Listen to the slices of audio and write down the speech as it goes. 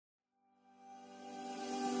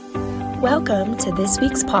Welcome to this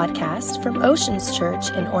week's podcast from Oceans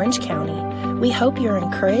Church in Orange County. We hope you're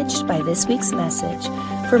encouraged by this week's message.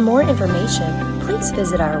 For more information, please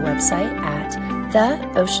visit our website at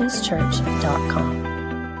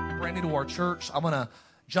theoceanschurch.com. Brand new to our church. I'm going to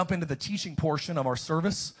jump into the teaching portion of our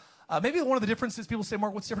service. Maybe one of the differences people say,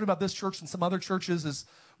 Mark, what's different about this church and some other churches is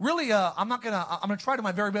really, I'm going to try to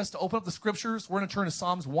my very best to open up the scriptures. We're going to turn to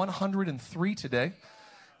Psalms 103 today.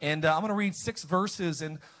 And I'm going to read 6 verses.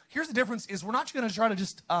 And here's the difference is we're not going to try to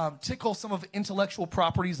just tickle some of the intellectual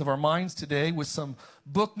properties of our minds today with some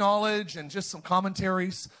book knowledge and just some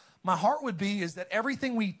commentaries. My heart would be is that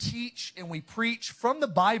everything we teach and we preach from the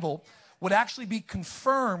Bible would actually be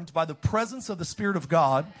confirmed by the presence of the Spirit of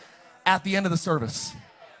God at the end of the service.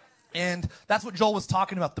 And that's what Joel was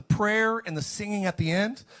talking about. The prayer and the singing at the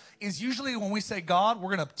end is usually when we say, God,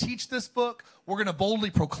 we're going to teach this book. We're going to boldly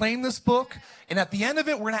proclaim this book. And at the end of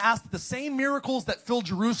it, we're going to ask that the same miracles that filled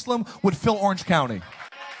Jerusalem would fill Orange County.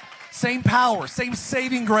 Same power, same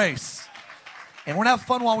saving grace. And we're going to have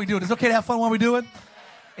fun while we do it. It's okay to have fun while we do it?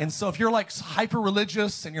 And so if you're like hyper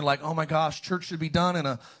religious and you're like, oh my gosh, church should be done in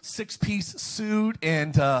a 6-piece suit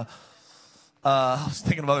and I was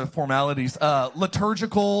thinking of other formalities,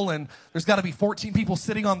 liturgical, and there's got to be 14 people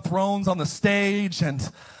sitting on thrones on the stage, and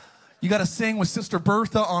you got to sing with Sister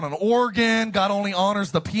Bertha on an organ. God only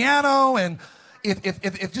honors the piano, and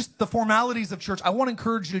if just the formalities of church, I want to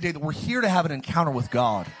encourage you today that we're here to have an encounter with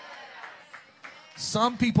God.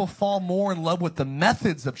 Some people fall more in love with the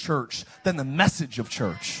methods of church than the message of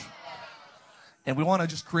church. And we want to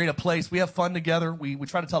just create a place. We have fun together. We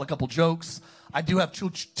try to tell a couple jokes. I do have two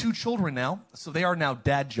children now, so they are now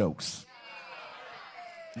dad jokes.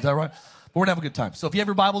 Is that right? But we're going to have a good time. So if you have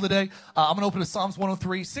your Bible today, I'm going to open to Psalms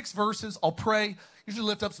 103, 6 verses. I'll pray. Usually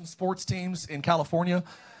lift up some sports teams in California.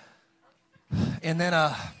 And then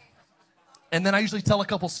I usually tell a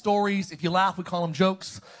couple stories. If you laugh, we call them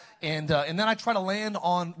jokes. And then I try to land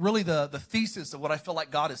on really the thesis of what I feel like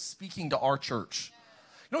God is speaking to our church.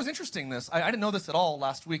 You know, it's interesting I didn't know this at all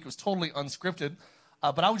last week. It was totally unscripted.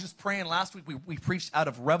 But I was just praying last week. We preached out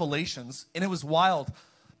of Revelations, and it was wild.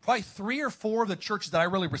 Probably 3 or 4 of the churches that I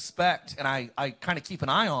really respect and I kind of keep an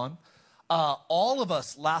eye on, all of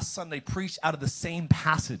us last Sunday preached out of the same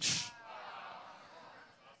passage.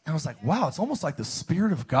 And I was like, wow, it's almost like the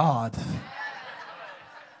Spirit of God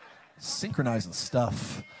synchronizing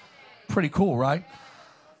stuff. Pretty cool, right?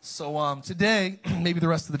 So today, maybe the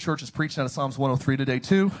rest of the church is preaching out of Psalms 103 today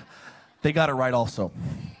too. They got it right also.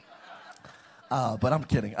 But I'm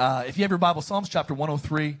kidding. If you have your Bible, Psalms chapter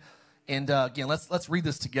 103. And again, let's read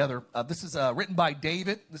this together. This is written by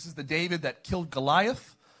David. This is the David that killed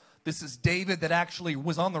Goliath. This is David that actually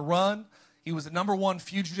was on the run. He was the number 1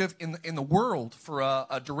 fugitive in the world for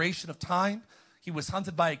a duration of time. He was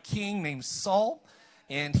hunted by a king named Saul.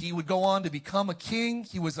 And he would go on to become a king.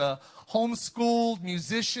 He was a homeschooled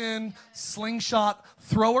musician, slingshot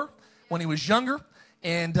thrower when he was younger.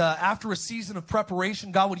 And after a season of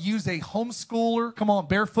preparation, God would use a homeschooler, come on,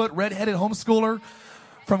 barefoot, redheaded homeschooler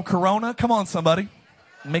from Corona. Come on, somebody.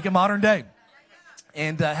 Make it modern day.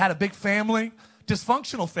 And had a big family,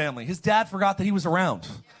 dysfunctional family. His dad forgot that he was around.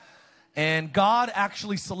 And God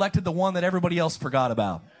actually selected the one that everybody else forgot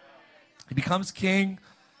about. He becomes king.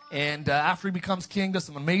 And after he becomes king, does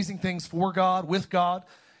some amazing things for God, with God.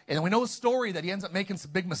 And then we know a story that he ends up making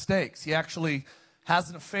some big mistakes. He actually has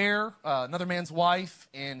an affair, another man's wife,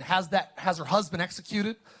 and has her husband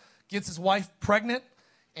executed, gets his wife pregnant,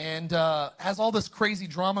 and has all this crazy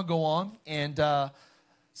drama go on, and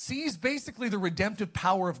sees basically the redemptive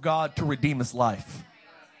power of God to redeem his life.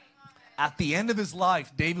 At the end of his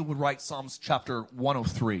life, David would write Psalms chapter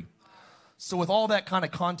 103. So with all that kind of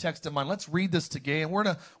context in mind, let's read this together. And we're in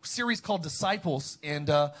a series called Disciples. And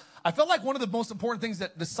I felt like one of the most important things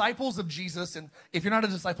that disciples of Jesus, and if you're not a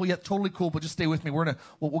disciple yet, totally cool, but just stay with me.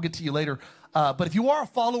 We'll get to you later. But if you are a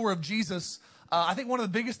follower of Jesus, I think one of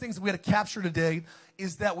the biggest things that we got to capture today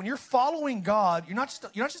is that when you're following God, you're not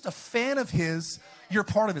just a fan of his, you're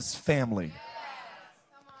part of his family.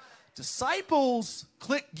 Disciples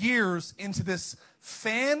click gears into this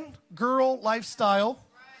fangirl lifestyle,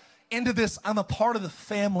 into this, I'm a part of the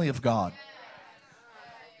family of God.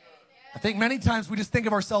 I think many times we just think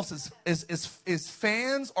of ourselves as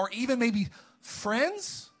fans or even maybe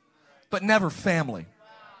friends, but never family.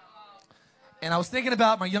 And I was thinking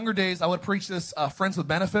about my younger days, I would preach this friends with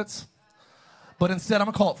benefits, but instead I'm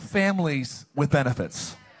going to call it families with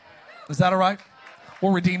benefits. Is that all right?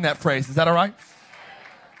 We'll redeem that phrase. Is that all right?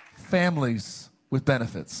 Families with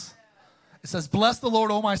benefits. It says, bless the Lord,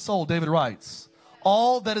 O my soul, David writes.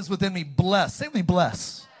 All that is within me, bless. Say with me,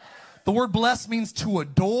 bless. The word bless means to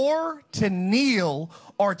adore, to kneel,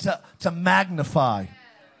 or to magnify.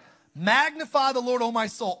 Magnify the Lord, O my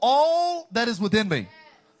soul, all that is within me.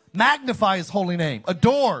 Magnify his holy name.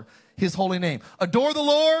 Adore his holy name. Adore the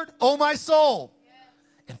Lord, O my soul.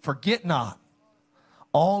 And forget not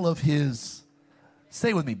all of his,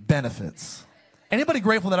 say with me, benefits. Anybody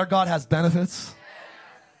grateful that our God has benefits?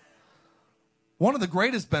 One of the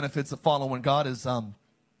greatest benefits of following God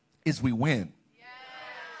is we win.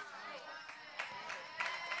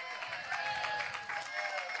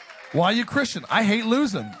 Why are you Christian? I hate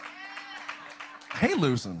losing. I hate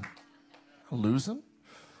losing. Losing?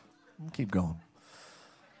 Keep going.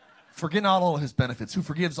 Forget not all of his benefits. Who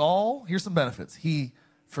forgives all? Here's some benefits. He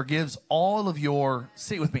forgives all of your,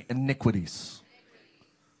 say it with me, iniquities.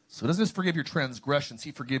 So he doesn't just forgive your transgressions.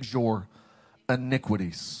 He forgives your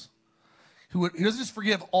iniquities. He doesn't just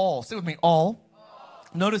forgive all. Say it with me, all.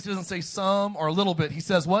 Notice he doesn't say some or a little bit. He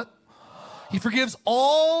says what? He forgives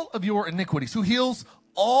all of your iniquities. Who heals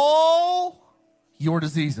all your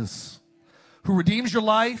diseases. Who redeems your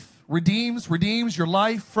life, redeems your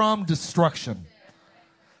life from destruction.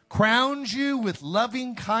 Crowns you with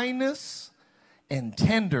loving kindness and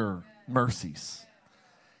tender mercies.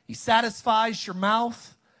 He satisfies your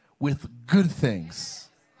mouth with good things.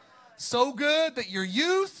 So good that your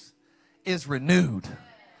youth is renewed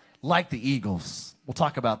like the eagles. We'll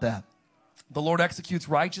talk about that. The Lord executes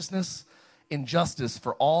righteousness and justice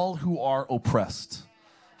for all who are oppressed.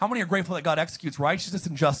 How many are grateful that God executes righteousness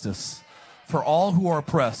and justice for all who are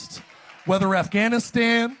oppressed? Whether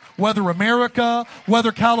Afghanistan, whether America,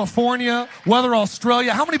 whether California, whether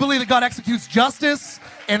Australia. How many believe that God executes justice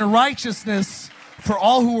and righteousness for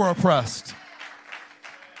all who are oppressed?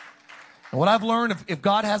 And what I've learned, if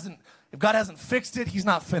God hasn't fixed it, he's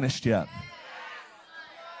not finished yet.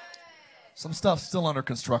 Some stuff's still under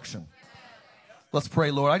construction. Let's pray,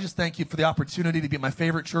 Lord. I just thank you for the opportunity to be at my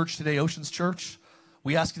favorite church today, Oceans Church.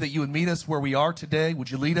 We ask you that you would meet us where we are today. Would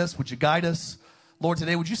you lead us? Would you guide us? Lord,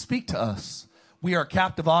 today, would you speak to us? We are a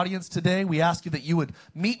captive audience today. We ask you that you would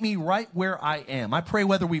meet me right where I am. I pray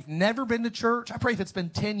whether we've never been to church, I pray if it's been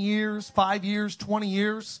 10 years, 5 years, 20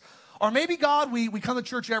 years, or maybe, God, we come to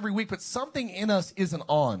church every week, but something in us isn't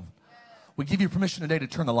on. We give you permission today to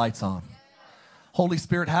turn the lights on. Holy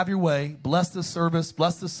Spirit, have your way. Bless this service.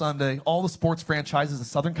 Bless this Sunday. All the sports franchises of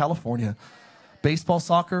Southern California. Baseball,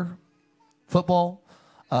 soccer, football,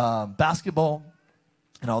 basketball,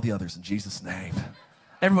 and all the others in Jesus' name.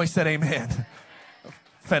 Everybody said amen.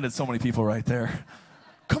 Offended so many people right there.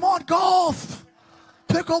 Come on, golf,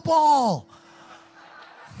 pickleball.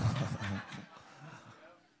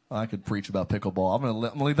 I could preach about pickleball. I'm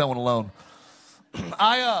gonna leave that one alone.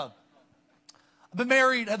 I've been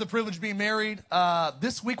married, had the privilege of being married.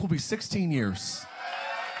 This week will be 16 years.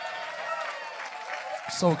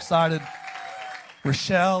 So excited.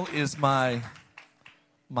 Rochelle is my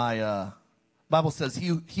Bible says he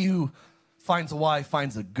who finds a wife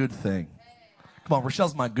finds a good thing. Come on,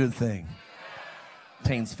 Rochelle's my good thing.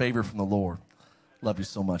 Obtains favor from the Lord. Love you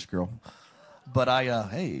so much, girl. But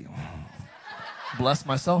hey, bless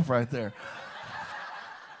myself right there.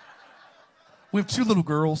 We have 2 little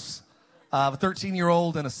girls. A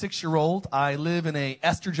 13-year-old and a 6-year-old. I live in a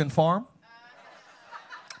estrogen farm.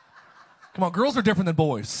 Come on, girls are different than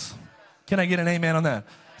boys. Can I get an amen on that?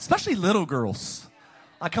 Especially little girls.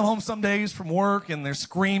 I come home some days from work and they're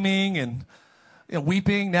screaming and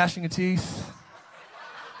weeping, gnashing of teeth.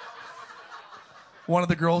 One of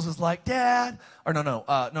the girls is like, Dad, or no.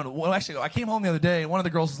 Well, actually, I came home the other day and one of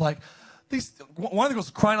the girls was like, one of the girls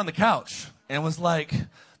was crying on the couch and was like,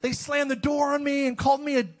 they slammed the door on me and called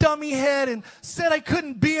me a dummy head and said I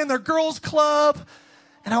couldn't be in their girls' club.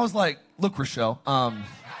 And I was like, look, Rochelle, I'm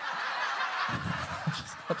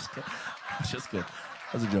just kidding.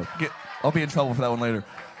 That was a joke. I'll be in trouble for that one later.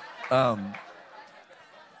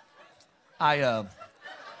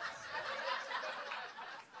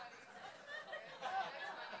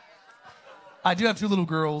 I do have 2 little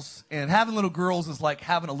girls, and having little girls is like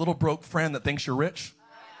having a little broke friend that thinks you're rich.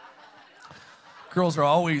 Girls are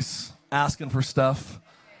always asking for stuff.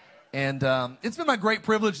 And it's been my great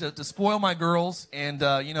privilege to spoil my girls. And,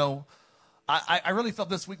 I really felt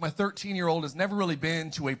this week my 13-year-old has never really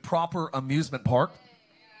been to a proper amusement park.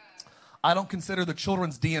 I don't consider the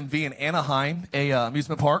children's DMV in Anaheim a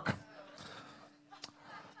amusement park.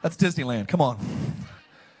 That's Disneyland. Come on.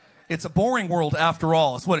 It's a boring world after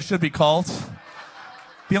all. It's what it should be called.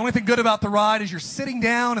 The only thing good about the ride is you're sitting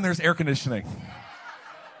down and there's air conditioning.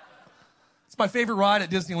 It's my favorite ride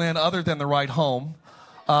at Disneyland other than the ride home.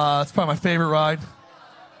 It's probably my favorite ride.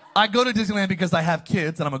 I go to Disneyland because I have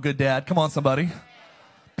kids and I'm a good dad. Come on, somebody.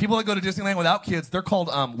 People that go to Disneyland without kids, they're called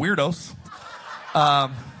weirdos.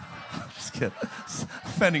 Just kidding.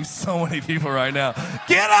 Offending so many people right now.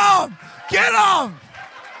 Get them! Get them!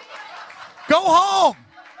 Go home.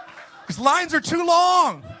 These lines are too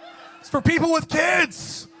long. It's for people with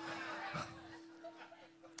kids.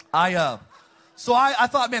 So I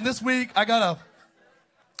thought, man, this week I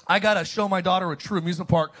gotta show my daughter a true amusement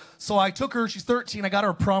park. So I took her. She's 13. I got her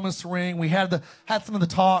a promise ring. We had some of the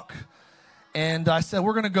talk, and I said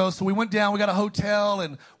we're gonna go. So we went down. We got a hotel,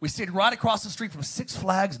 and we stayed right across the street from Six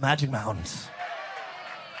Flags Magic Mountains.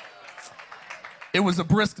 It was a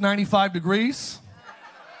brisk 95 degrees.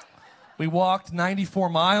 We walked 94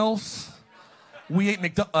 miles. We ate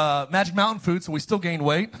Magic Mountain food, so we still gained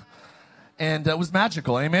weight, and it was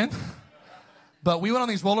magical. Amen. But we went on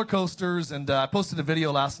these roller coasters, and I posted a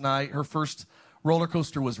video last night. Her first roller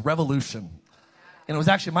coaster was Revolution. And it was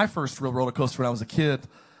actually my first real roller coaster when I was a kid.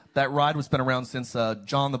 That ride has been around since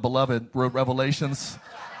John the Beloved wrote Revelations.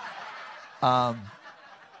 But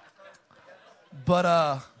you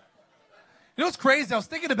know what's crazy? I was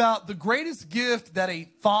thinking about the greatest gift that a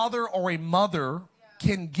father or a mother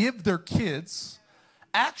can give their kids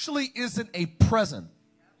actually isn't a present.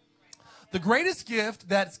 The greatest gift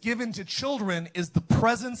that's given to children is the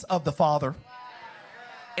presence of the father,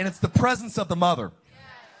 and it's the presence of the mother.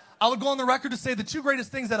 I would go on the record to say the two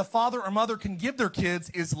greatest things that a father or mother can give their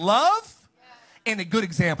kids is love and a good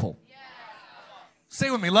example. Say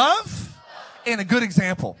it with me, love and a good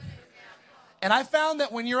example. And I found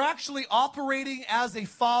that when you're actually operating as a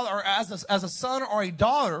father or as a son or a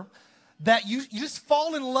daughter, that you just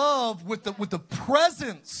fall in love with the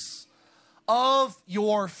presence of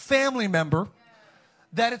your family member,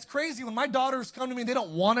 that it's crazy. When my daughters come to me, they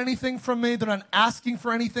don't want anything from me. They're not asking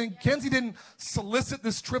for anything. Kenzie didn't solicit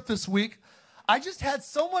this trip this week. I just had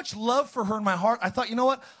so much love for her in my heart. I thought, you know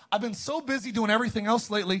what? I've been so busy doing everything else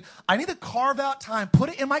lately. I need to carve out time, put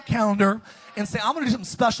it in my calendar, and say, I'm going to do something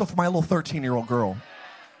special for my little 13-year-old girl.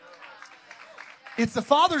 It's the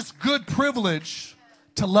father's good privilege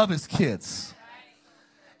to love his kids.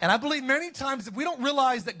 And I believe many times if we don't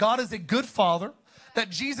realize that God is a good father, that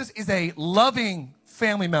Jesus is a loving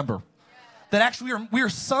family member, that actually we are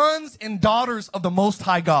sons and daughters of the Most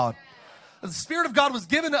High God. The Spirit of God was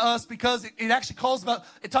given to us because it actually talks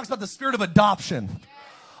about the spirit of adoption,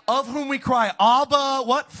 of whom we cry, Abba,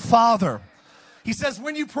 what? Father. He says,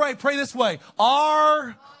 when you pray this way,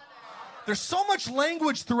 There's so much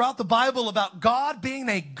language throughout the Bible about God being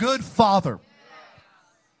a good father.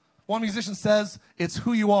 One musician says, it's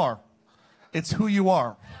who you are. It's who you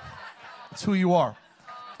are. It's who you are.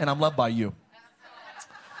 And I'm loved by you.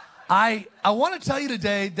 I want to tell you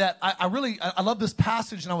today that I love this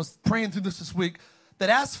passage, and I was praying through this week, that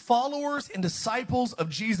as followers and disciples of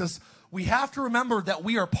Jesus, we have to remember that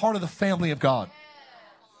we are part of the family of God.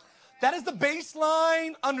 That is the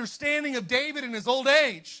baseline understanding of David in his old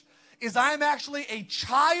age, is I am actually a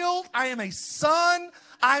child, I am a son,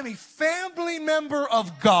 I am a family member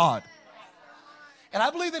of God. And I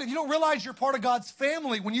believe that if you don't realize you're part of God's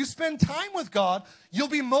family, when you spend time with God, you'll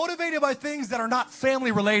be motivated by things that are not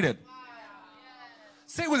family related.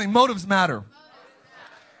 Say it with me, motives matter.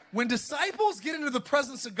 When disciples get into the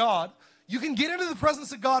presence of God, you can get into the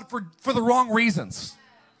presence of God for the wrong reasons.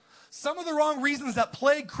 Some of the wrong reasons that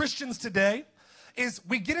plague Christians today is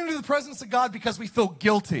we get into the presence of God because we feel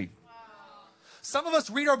guilty. Some of us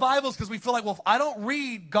read our Bibles because we feel like, well, if I don't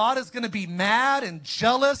read, God is going to be mad and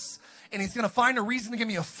jealous, and he's going to find a reason to give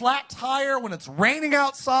me a flat tire when it's raining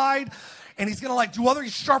outside, and he's going to do other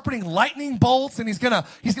sharpening lightning bolts, and he's going to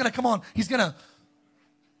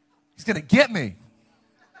get me.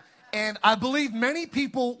 And I believe many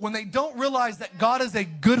people, when they don't realize that God is a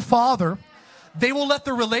good father, they will let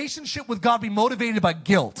their relationship with God be motivated by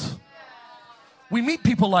guilt. We meet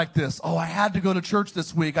people like this. Oh, I had to go to church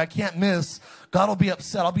this week. I can't miss. God will be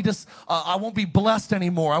upset. I won't be blessed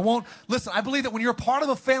anymore. Listen, I believe that when you're part of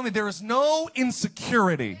a family, there is no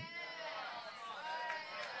insecurity.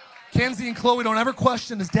 Kenzie and Chloe don't ever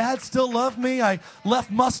question, does Dad still love me? I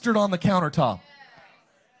left mustard on the countertop.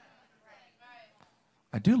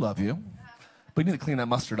 I do love you, but you need to clean that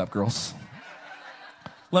mustard up, girls.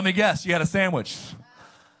 Let me guess, you had a sandwich.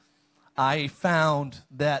 I found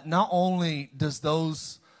that not only does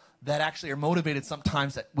those that actually are motivated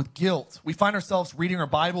sometimes with guilt, we find ourselves reading our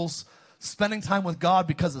Bibles, spending time with God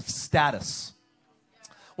because of status.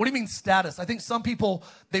 What do you mean status? I think some people,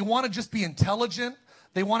 they want to just be intelligent.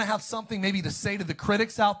 They want to have something maybe to say to the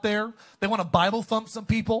critics out there. They want to Bible thump some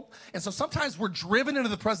people. And so sometimes we're driven into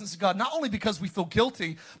the presence of God, not only because we feel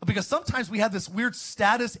guilty, but because sometimes we have this weird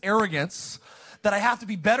status arrogance that I have to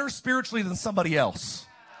be better spiritually than somebody else.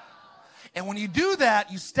 And when you do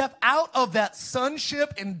that, you step out of that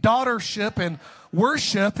sonship and daughtership and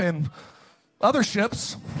worship and other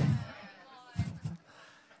ships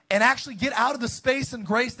and actually get out of the space and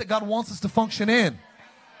grace that God wants us to function in.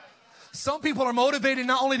 Some people are motivated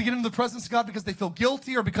not only to get into the presence of God because they feel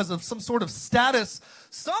guilty or because of some sort of status.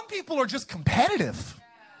 Some people are just competitive.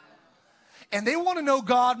 And they want to know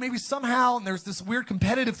God maybe somehow, and there's this weird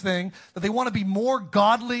competitive thing that they want to be more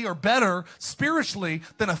godly or better spiritually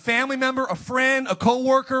than a family member, a friend, a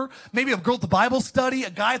coworker, maybe a girl at the Bible study, a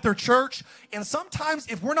guy at their church. And sometimes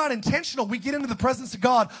if we're not intentional, we get into the presence of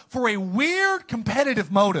God for a weird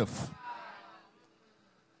competitive motive.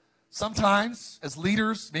 Sometimes as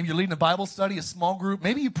leaders, maybe you're leading a Bible study, a small group,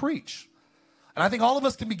 maybe you preach. And I think all of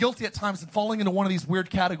us can be guilty at times in falling into one of these weird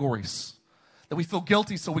categories. That we feel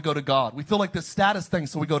guilty, so we go to God. We feel like this status thing,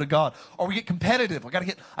 so we go to God. Or we get competitive. I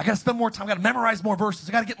gotta spend more time. I gotta memorize more verses.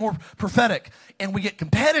 I gotta get more prophetic. And we get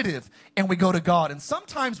competitive, and we go to God. And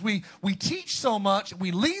sometimes we teach so much,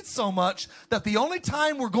 we lead so much, that the only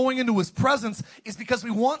time we're going into His presence is because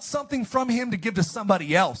we want something from Him to give to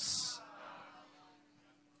somebody else.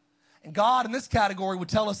 And God, in this category, would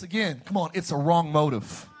tell us again, come on, it's a wrong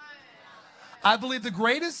motive. I believe the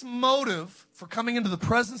greatest motive for coming into the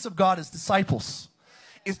presence of God as disciples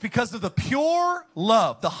is because of the pure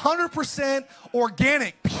love, the 100%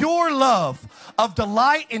 organic, pure love of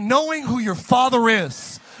delight in knowing who your Father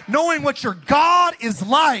is, knowing what your God is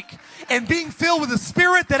like, and being filled with the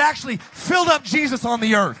Spirit that actually filled up Jesus on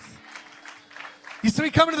the earth. You see,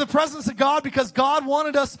 we come into the presence of God because God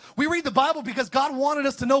wanted us, we read the Bible because God wanted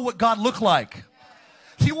us to know what God looked like.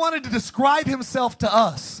 He wanted to describe Himself to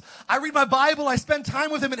us. I read my Bible, I spend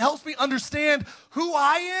time with Him. It helps me understand who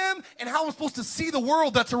I am and how I'm supposed to see the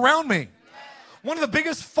world that's around me. One of the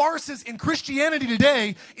biggest farces in Christianity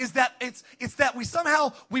today is that it's that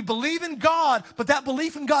we believe in God, but that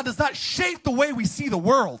belief in God does not shape the way we see the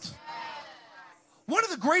world. One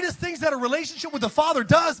of the greatest things that a relationship with the Father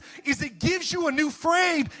does is it gives you a new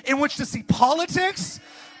frame in which to see politics,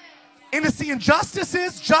 and to see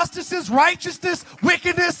injustices, justices, righteousness,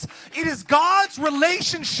 wickedness. It is God's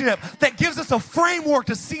relationship that gives us a framework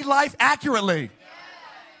to see life accurately.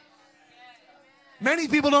 Many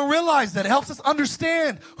people don't realize that. It helps us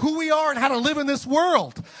understand who we are and how to live in this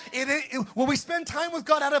world. When we spend time with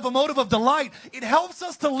God out of a motive of delight, it helps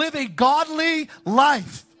us to live a godly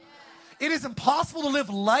life. It is impossible to live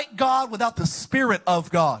like God without the Spirit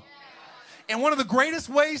of God. And one of the greatest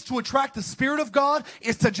ways to attract the Spirit of God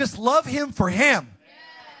is to just love Him for Him.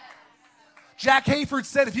 Jack Hayford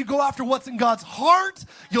said, if you go after what's in God's heart,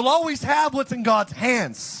 you'll always have what's in God's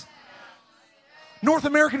hands. North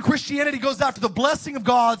American Christianity goes after the blessing of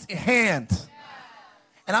God's hand.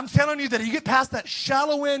 And I'm telling you that if you get past that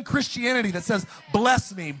shallow end Christianity that says,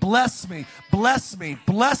 bless me, bless me, bless me,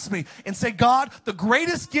 bless me, and say, God, the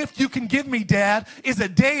greatest gift you can give me, Dad, is a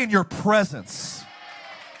day in your presence.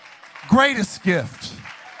 Greatest gift.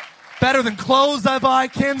 Better than clothes I buy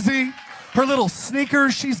Kenzie, her little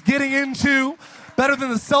sneakers she's getting into. Better than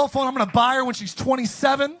the cell phone I'm going to buy her when she's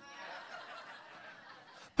 27.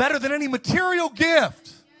 Better than any material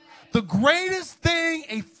gift. The greatest thing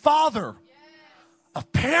a father, a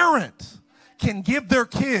parent can give their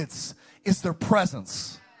kids is their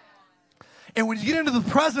presence. And when you get into the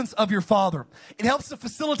presence of your Father, it helps to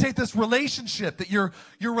facilitate this relationship, that your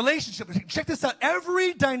relationship, check this out,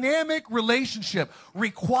 every dynamic relationship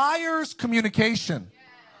requires communication.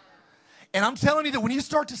 And I'm telling you that when you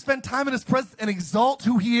start to spend time in His presence and exalt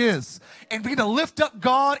who He is and begin to lift up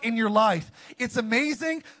God in your life, it's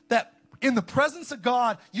amazing that in the presence of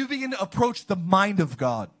God, you begin to approach the mind of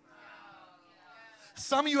God.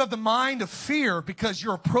 Some of you have the mind of fear because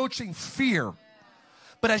you're approaching fear.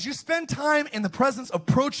 But as you spend time in the presence,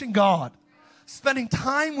 approaching God, spending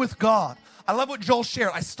time with God, I love what Joel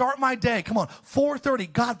shared. I start my day, come on,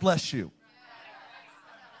 4:30, God bless you.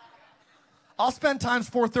 I'll spend times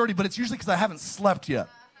 4:30, but it's usually because I haven't slept yet.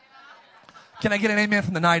 Can I get an amen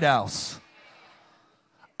from the night owls?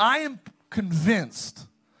 I am convinced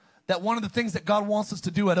that one of the things that God wants us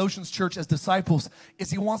to do at Oceans Church as disciples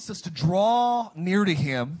is He wants us to draw near to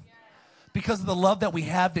Him because of the love that we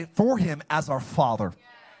have for Him as our Father.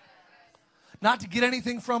 Not to get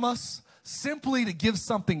anything from us, simply to give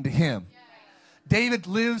something to Him. David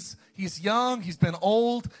lives, he's young, he's been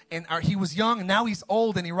old, and he was young, and now he's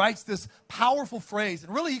old, and he writes this powerful phrase.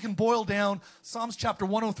 And really, you can boil down Psalms chapter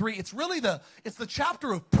 103. It's really the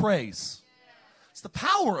chapter of praise. It's the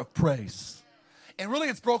power of praise. And really,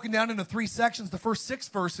 it's broken down into 3 sections. The first 6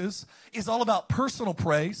 verses is all about personal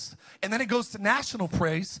praise, and then it goes to national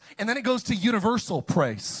praise, and then it goes to universal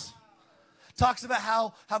praise. talks about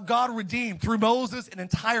how God redeemed through Moses an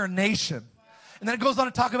entire nation. And then it goes on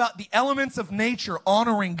to talk about the elements of nature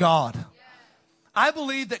honoring God. I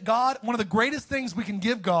believe that God, one of the greatest things we can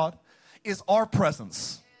give God is our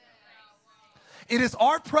presence. It is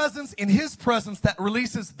our presence in his presence that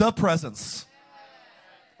releases the presence.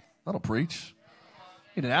 That'll preach.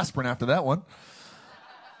 Need an aspirin after that one.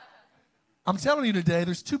 I'm telling you today,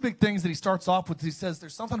 there's two big things that he starts off with. He says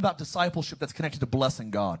there's something about discipleship that's connected to blessing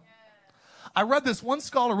God. I read this, one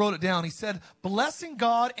scholar wrote it down. He said, blessing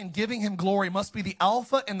God and giving him glory must be the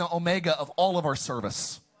alpha and the omega of all of our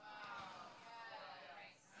service.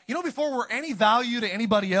 You know, before we're any value to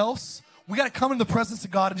anybody else, we got to come into the presence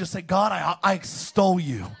of God and just say, God, I extol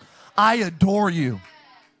you. I adore you.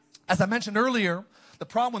 As I mentioned earlier, the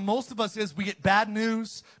problem with most of us is we get bad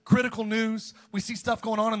news, critical news. We see stuff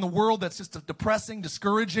going on in the world that's just depressing,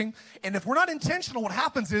 discouraging. And if we're not intentional, what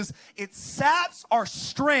happens is it saps our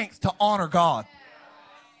strength to honor God.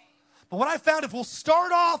 But what I found, if we'll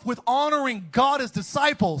start off with honoring God as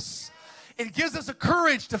disciples, it gives us a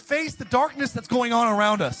courage to face the darkness that's going on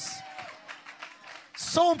around us.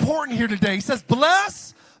 So important here today. He says,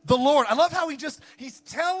 bless the Lord. I love how he's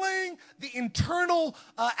telling the internal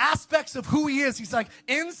aspects of who he is. He's like,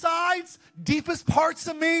 insides, deepest parts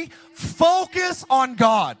of me, focus on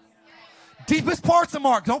God. Deepest parts of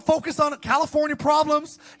Mark. Don't focus on California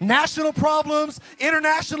problems, national problems,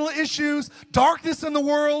 international issues, darkness in the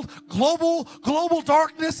world, global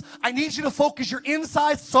darkness. I need you to focus your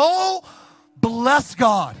inside soul. Bless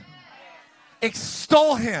God.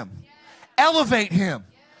 Extol him. Elevate him.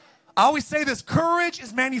 I always say this, courage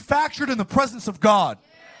is manufactured in the presence of God.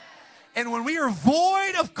 And when we are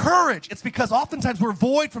void of courage, it's because oftentimes we're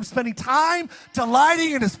void from spending time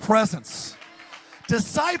delighting in his presence.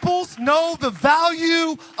 Disciples know the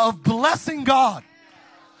value of blessing God.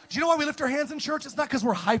 Do you know why we lift our hands in church? It's not because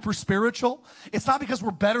we're hyper spiritual. It's not because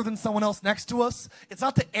we're better than someone else next to us. It's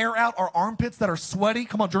not to air out our armpits that are sweaty,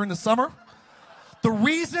 come on, during the summer. The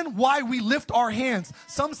reason why we lift our hands,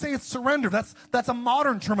 some say it's surrender. That's a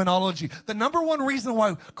modern terminology. The number one reason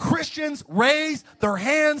why Christians raise their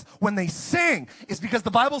hands when they sing is because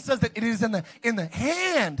the Bible says that it is in the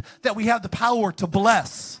hand that we have the power to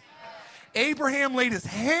bless. Abraham laid his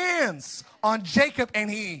hands on Jacob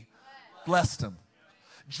and he blessed him.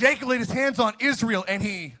 Jacob laid his hands on Israel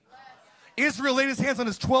and Israel laid his hands on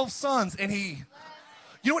his 12 sons and you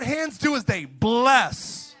know what hands do is they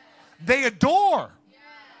bless. They adore.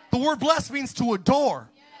 The word bless means to adore.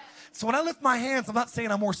 So when I lift my hands, I'm not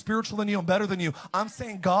saying I'm more spiritual than you, I'm better than you. I'm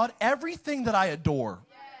saying, God, everything that I adore,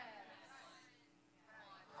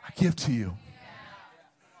 I give to you.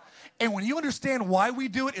 And when you understand why we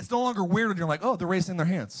do it, it's no longer weird when you're like, oh, they're raising their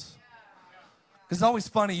hands. It's always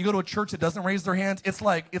funny. You go to a church that doesn't raise their hands, it's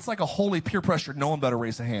like a holy peer pressure. No one better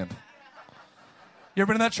raise a hand. You ever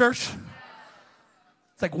been in that church?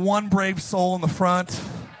 It's like one brave soul in the front.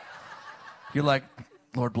 You're like,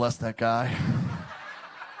 Lord, bless that guy.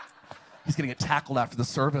 He's going to get tackled after the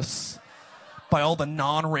service by all the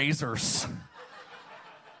non-raisers.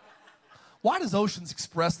 Why does Oceans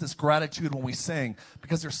express this gratitude when we sing?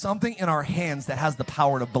 Because there's something in our hands that has the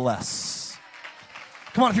power to bless.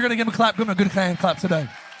 Come on, if you're going to give him a clap, give him a good hand clap today.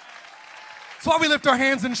 That's why we lift our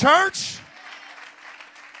hands in church.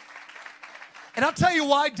 And I'll tell you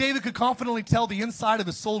why David could confidently tell the inside of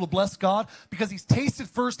his soul to bless God, because he's tasted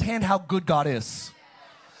firsthand how good God is.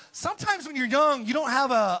 Sometimes when you're young, you don't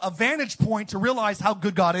have a vantage point to realize how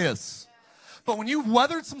good God is. But when you've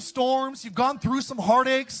weathered some storms, you've gone through some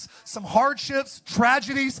heartaches, some hardships,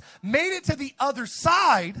 tragedies, made it to the other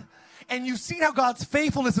side, and you've seen how God's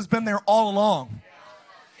faithfulness has been there all along,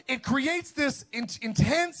 it creates this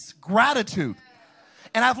intense gratitude.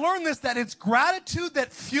 And I've learned this, that it's gratitude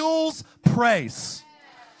that fuels praise.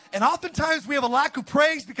 And oftentimes we have a lack of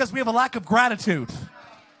praise because we have a lack of gratitude.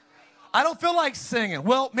 I don't feel like singing.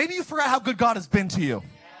 Well, maybe you forgot how good God has been to you.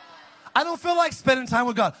 I don't feel like spending time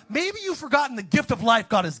with God. Maybe you've forgotten the gift of life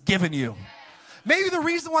God has given you. Maybe the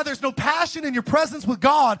reason why there's no passion in your presence with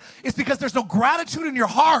God is because there's no gratitude in your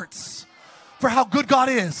hearts for how good God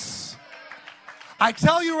is. I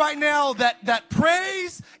tell you right now that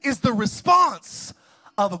praise is the response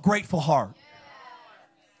of a grateful heart.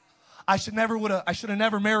 I should have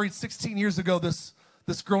never married 16 years ago this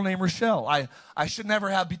girl named Rochelle. I should never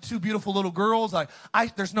have two beautiful little girls.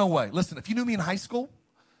 There's no way. Listen, if you knew me in high school,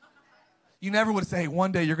 you never would say, hey,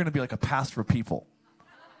 one day you're going to be like a pastor of people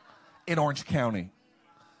in Orange County.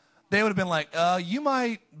 They would have been like, you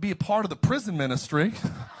might be a part of the prison ministry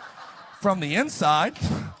from the inside,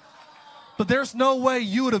 but there's no way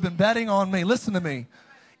you would have been betting on me. Listen to me.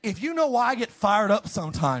 If you know why I get fired up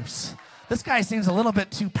sometimes, This guy seems a little bit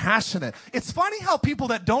too passionate. It's funny how people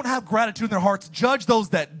that don't have gratitude in their hearts judge those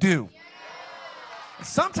that do.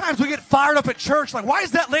 Sometimes we get fired up at church, like, why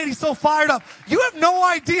is that lady so fired up? You have no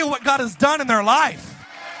idea what God has done in their life.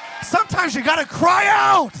 Sometimes you got to cry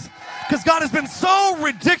out because God has been so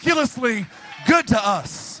ridiculously good to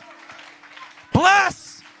us.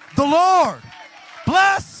 Bless the Lord.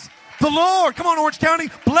 Bless the Lord. Come on, Orange County.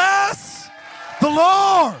 Bless the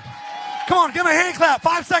Lord. Come on, give him a hand clap.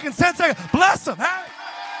 5 seconds, 10 seconds. Bless him. Hey.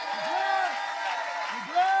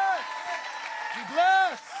 Be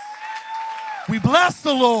blessed. We bless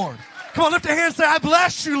the Lord. Come on, lift your hand and say, I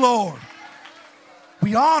bless you, Lord.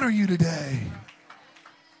 We honor you today.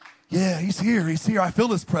 Yeah, he's here. He's here. I feel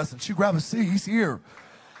his presence. You grab a seat. He's here.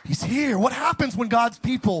 He's here. What happens when God's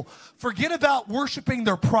people forget about worshiping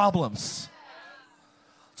their problems?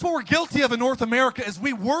 That's what we're guilty of in North America is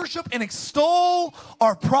we worship and extol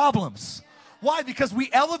our problems. Why? Because we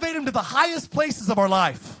elevate them to the highest places of our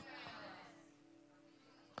life.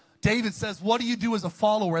 David says, what do you do as a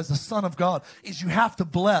follower, as a son of God? Is you have to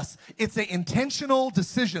bless. It's an intentional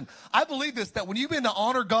decision. I believe this, that when you begin to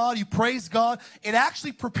honor God, you praise God, it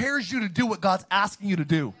actually prepares you to do what God's asking you to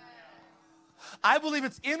do. I believe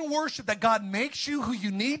it's in worship that God makes you who you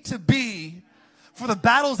need to be for the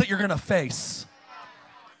battles that you're going to face.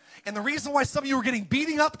 And the reason why some of you are getting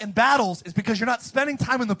beating up in battles is because you're not spending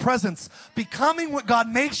time in the presence, becoming what God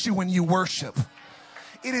makes you when you worship.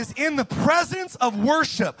 It is in the presence of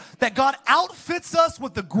worship that God outfits us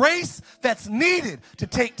with the grace that's needed to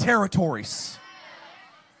take territories.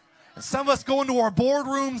 And some of us go into our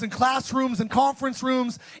boardrooms and classrooms and conference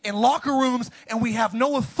rooms and locker rooms and we have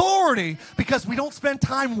no authority because we don't spend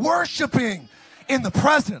time worshiping in the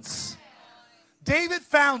presence. David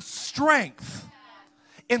found strength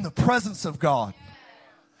in the presence of God.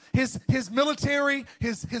 His military,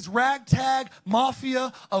 his ragtag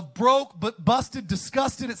mafia of broke but busted,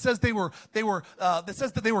 disgusted. It says they were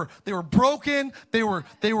broken, they were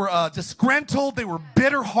disgruntled, they were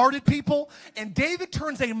bitter-hearted people. And David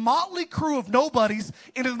turns a motley crew of nobodies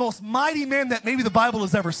into the most mighty men that maybe the Bible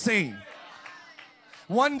has ever seen.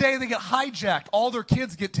 One day they get hijacked, all their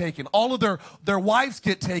kids get taken, all of their wives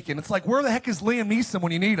get taken. It's like, where the heck is Liam Neeson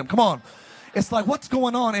when you need him? Come on. It's like, what's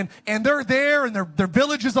going on? And they're there, and their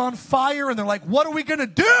village is on fire, and they're like, what are we going to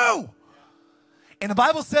do? And the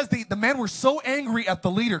Bible says the men were so angry at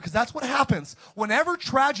the leader, because that's what happens. Whenever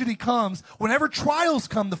tragedy comes, whenever trials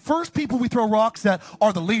come, the first people we throw rocks at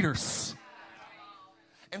are the leaders.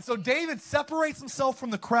 And so David separates himself from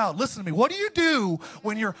the crowd. Listen to me. What do you do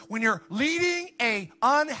when you're leading a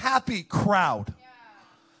unhappy crowd?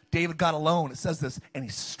 David got alone. It says this, and he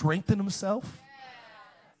strengthened himself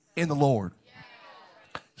in the Lord.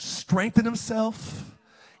 Strengthen himself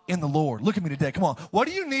in the Lord. Look at me today. Come on. What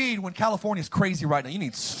do you need when California is crazy right now? You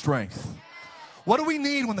need strength. What do we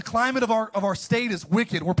need when the climate of our state is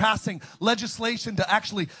wicked? We're passing legislation to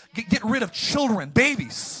actually get rid of children,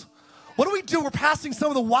 babies. What do we do? We're passing some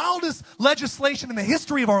of the wildest legislation in the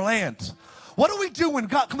history of our land. What do we do when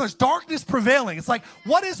there's darkness prevailing? It's like,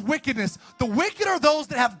 what is wickedness? The wicked are those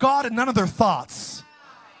that have God and none of their thoughts.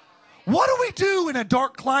 What do we do in a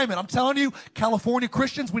dark climate? I'm telling you, California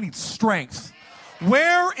Christians, we need strength.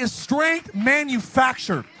 Where is strength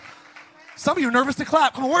manufactured? Some of you are nervous to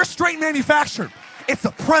clap. Come on, where's strength manufactured? It's the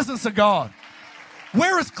presence of God.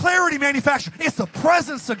 Where is clarity manufactured? It's the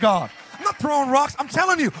presence of God. I'm not throwing rocks. I'm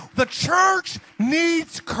telling you, the church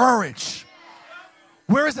needs courage.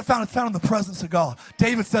 Where is it found? It's found in the presence of God.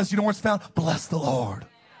 David says, you know where it's found? Bless the Lord.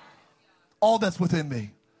 All that's within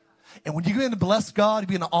me. And when you begin to bless God, you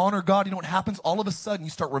begin to honor God, you know what happens? All of a sudden, you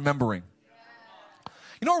start remembering.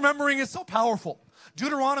 You know, remembering is so powerful.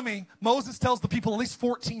 Deuteronomy, Moses tells the people at least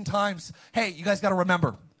 14 times, hey, you guys got to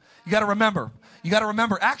remember. You got to remember. You got to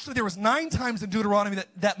remember. Actually, there was 9 times in Deuteronomy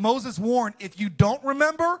that Moses warned, if you don't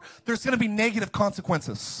remember, there's going to be negative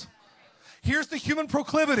consequences. Here's the human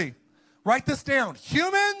proclivity. Write this down.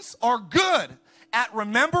 Humans are good at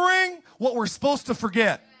remembering what we're supposed to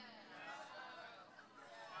forget.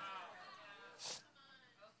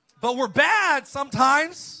 But we're bad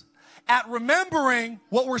sometimes at remembering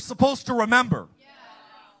what we're supposed to remember.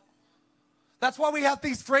 That's why we have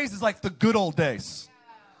these phrases like the good old days.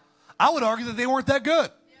 I would argue that they weren't that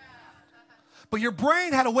good. But your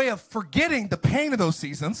brain had a way of forgetting the pain of those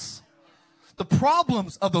seasons, the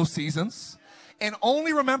problems of those seasons, and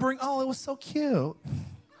only remembering, oh, it was so cute.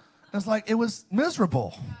 It's like, it was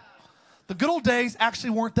miserable. The good old days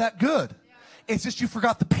actually weren't that good. It's just you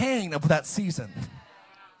forgot the pain of that season.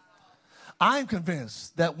 I'm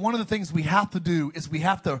convinced that one of the things we have to do is we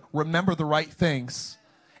have to remember the right things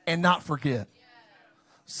and not forget.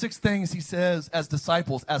 6 things he says as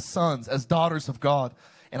disciples, as sons, as daughters of God.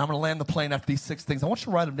 And I'm going to land the plane after these 6 things. I want you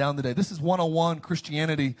to write them down today. This is 101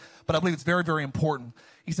 Christianity, but I believe it's very, very important.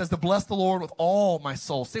 He says to bless the Lord with all my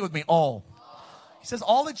soul. Say it with me, all. He says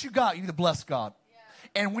all that you got, you need to bless God.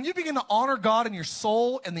 And when you begin to honor God in your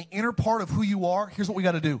soul and the inner part of who you are, here's what we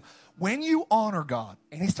got to do. When you honor God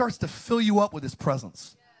and he starts to fill you up with his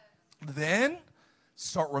presence, then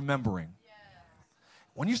start remembering.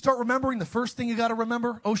 When you start remembering, the first thing you got to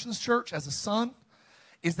remember, Oceans Church, as a son,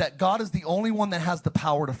 is that God is the only one that has the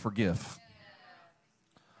power to forgive.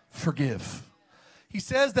 Forgive. He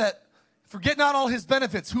says that forget not all his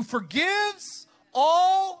benefits, who forgives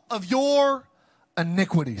all of your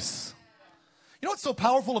iniquities. You know what's so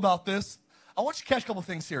powerful about this? I want you to catch a couple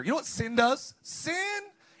things here. You know what sin does? Sin,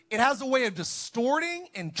 it has a way of distorting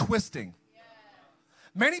and twisting.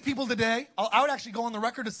 Many people today, I would actually go on the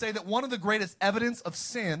record to say that one of the greatest evidence of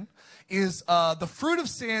sin is the fruit of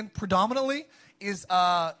sin predominantly is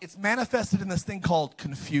it's manifested in this thing called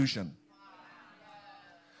confusion.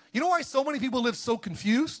 You know why so many people live so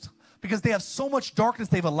confused? Because they have so much darkness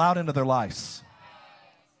they've allowed into their lives.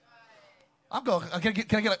 Can I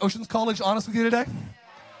get like Oceans College honest with you today?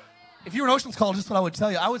 If you were in Oceans College, this is what I would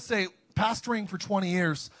tell you. I would say, pastoring for 20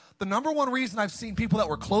 years, the number one reason I've seen people that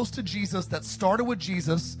were close to Jesus, that started with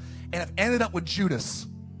Jesus, and have ended up with Judas,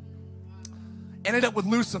 ended up with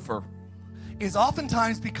Lucifer, is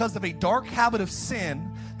oftentimes because of a dark habit of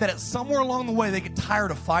sin that at somewhere along the way they get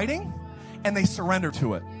tired of fighting and they surrender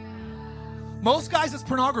to it. Most guys, it's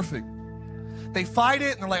pornography. They fight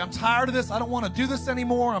it and they're like, I'm tired of this. I don't want to do this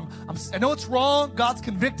anymore. I know it's wrong. God's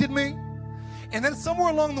convicted me. And then somewhere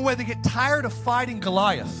along the way, they get tired of fighting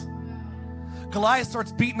Goliath. Goliath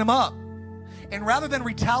starts beating them up. And rather than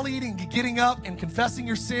retaliating and getting up and confessing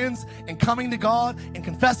your sins and coming to God and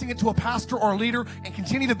confessing it to a pastor or a leader and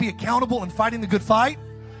continue to be accountable and fighting the good fight,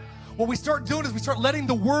 what we start doing is we start letting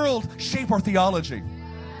the world shape our theology.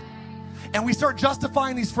 And we start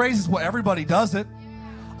justifying these phrases, well, everybody does it.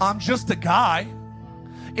 I'm just a guy.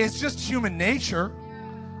 It's just human nature.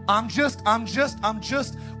 I'm just.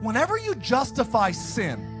 Whenever you justify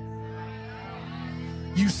sin,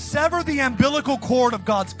 you sever the umbilical cord of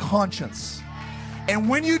God's conscience. And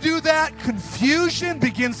when you do that, confusion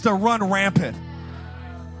begins to run rampant.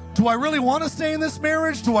 Do I really want to stay in this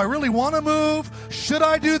marriage? Do I really want to move? Should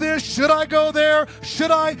I do this? Should I go there? Should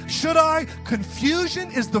I?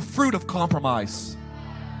 Confusion is the fruit of compromise.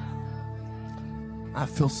 I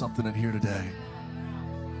feel something in here today.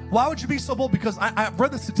 Why would you be so bold? Because I've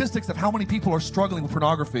read the statistics of how many people are struggling with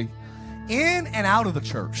pornography in and out of the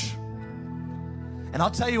church. And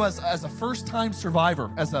I'll tell you, as a first-time survivor,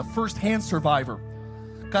 as a first-hand survivor,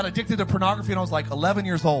 got addicted to pornography when I was like 11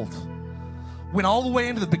 years old. Went all the way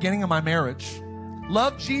into the beginning of my marriage.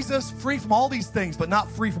 Loved Jesus, free from all these things, but not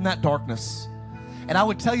free from that darkness. And I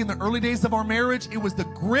would tell you, in the early days of our marriage, it was the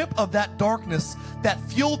grip of that darkness that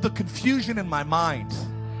fueled the confusion in my mind.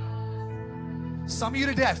 Some of you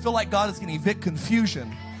today, I feel like God is going to evict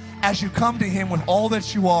confusion as you come to him with all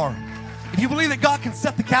that you are. If you believe that God can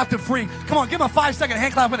set the captive free, come on, give him a 5-second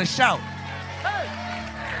hand clap and a shout. Hey!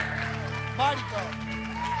 Mighty God.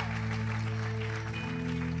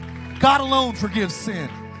 God alone forgives sin.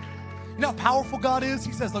 You know how powerful God is?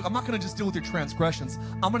 He says, look, I'm not going to just deal with your transgressions.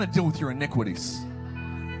 I'm going to deal with your iniquities.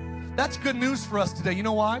 That's good news for us today. You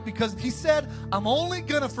know why? Because he said, I'm only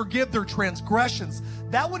going to forgive their transgressions.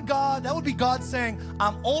 That would be God saying,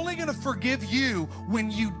 I'm only going to forgive you when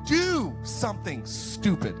you do something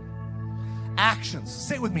stupid. Actions.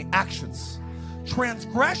 Say it with me, actions.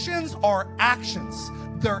 Transgressions are actions.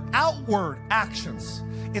 They're outward actions.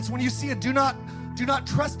 It's when you see a do not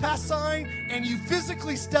trespass sign and you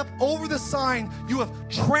physically step over the sign, you have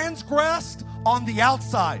transgressed on the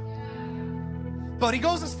outside. But he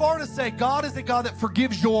goes as far to say God is a God that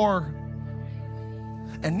forgives your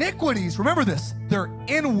iniquities. Remember this, they're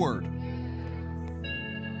inward.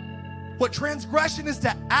 What transgression is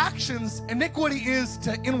to actions, iniquity is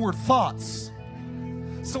to inward thoughts.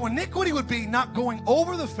 So iniquity would be not going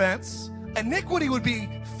over the fence. Iniquity would be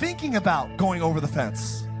thinking about going over the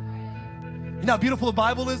fence. You know how beautiful the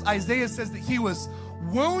Bible is? Isaiah says that he was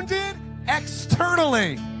wounded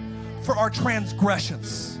externally for our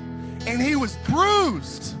transgressions. And he was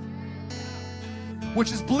bruised,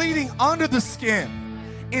 which is bleeding under the skin.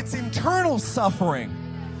 It's internal suffering.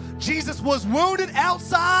 Jesus was wounded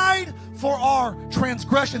outside for our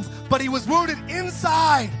transgressions, but he was wounded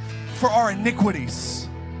inside for our iniquities.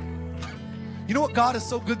 You know what God is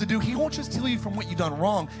so good to do? He won't just heal you from what you've done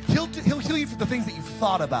wrong. He'll heal you for the things that you've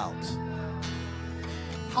thought about.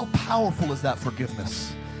 How powerful is that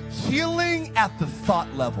forgiveness? Healing at the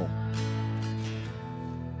thought level.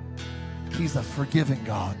 He's a forgiving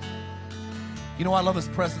God. You know, I love His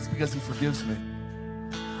presence because He forgives me.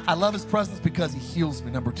 I love His presence because He heals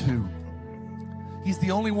me. Number two, He's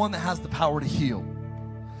the only one that has the power to heal.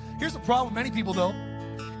 Here's the problem with many people, though,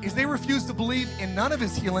 is they refuse to believe in none of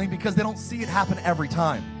His healing because they don't see it happen every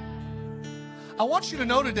time. I want you to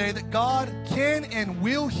know today that God can and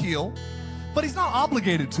will heal, but He's not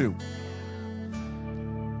obligated to.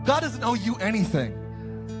 God doesn't owe you anything.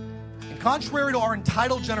 And contrary to our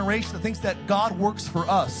entitled generation that thinks that God works for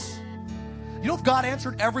us, you know, if God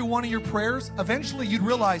answered every one of your prayers, eventually you'd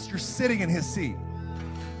realize you're sitting in His seat.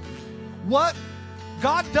 What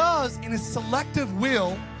God does in His selective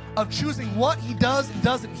will of choosing what He does and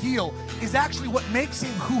doesn't heal is actually what makes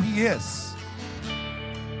Him who He is.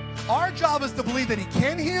 Our job is to believe that He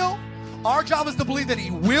can heal. Our job is to believe that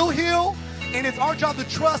He will heal. And it's our job to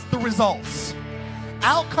trust the results.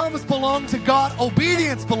 Outcomes belong to God.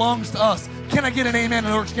 Obedience belongs to us. Can I get an amen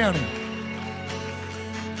in Orange County?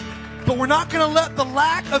 But we're not going to let the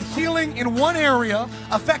lack of healing in one area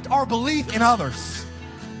affect our belief in others.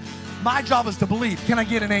 My job is to believe. Can I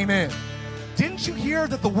get an amen? Didn't you hear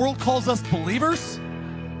that the world calls us believers?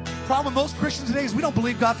 The problem with most Christians today is we don't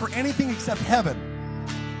believe God for anything except heaven.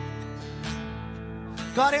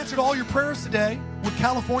 God answered all your prayers today. Would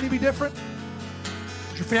California be different?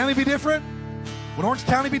 Would your family be different? Would Orange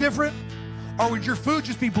County be different? Or would your food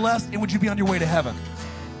just be blessed and would you be on your way to heaven?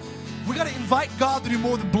 We got to invite God to do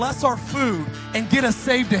more than bless our food and get us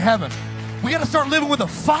saved to heaven. We got to start living with a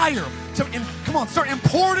fire. Come on, start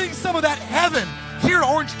importing some of that heaven here in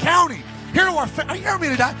Orange County. Here to our are you hearing me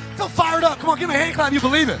today? Feel fired up. Come on, give me a hand clap if you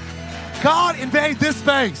believe it. God invade this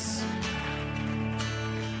space.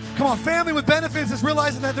 Come on, family with benefits is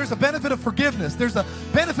realizing that there's a benefit of forgiveness. There's a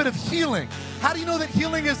benefit of healing. How do you know that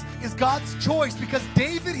healing is God's choice? Because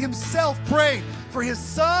David himself prayed for his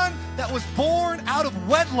son that was born out of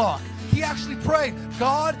wedlock. He actually prayed,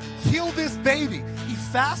 God, heal this baby. He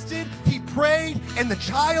fasted, he prayed, and the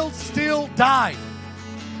child still died.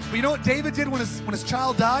 But you know what David did when his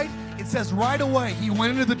child died? It says right away, he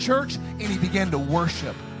went into the church and he began to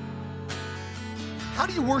worship. How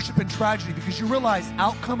do you worship in tragedy? Because you realize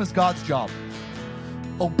outcome is God's job.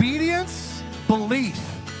 Obedience, belief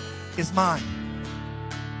is mine.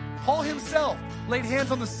 Paul himself laid hands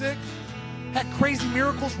on the sick, had crazy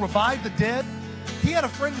miracles, revived the dead. He had a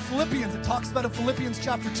friend in Philippians that talks about in Philippians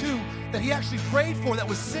chapter 2 that he actually prayed for that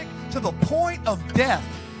was sick to the point of death.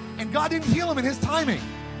 And God didn't heal him in His timing.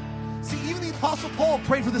 See, even the Apostle Paul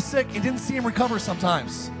prayed for the sick and didn't see him recover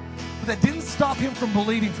sometimes. But that didn't stop him from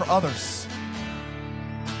believing for others.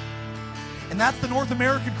 And that's the North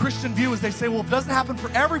American Christian view, is they say, well, if it doesn't happen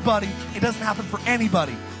for everybody, it doesn't happen for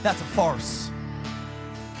anybody. That's a farce.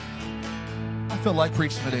 I feel like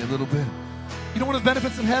preaching today a little bit. You know one of the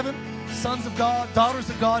benefits of heaven? Sons of God, daughters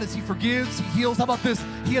of God, is He forgives, He heals. How about this?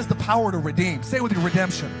 He has the power to redeem. Say it with your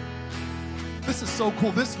redemption. This is so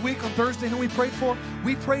cool. This week on Thursday, you know what we prayed for?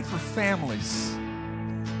 We prayed for families.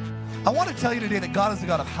 I want to tell you today that God is the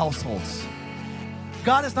God of households.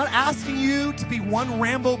 God is not asking you to be one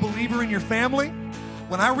Rambo believer in your family.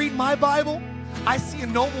 When I read my Bible, I see a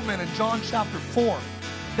nobleman in John chapter 4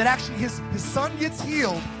 that actually his son gets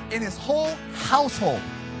healed in his whole household.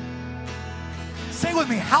 Say with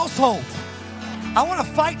me, household. I want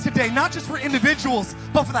to fight today, not just for individuals,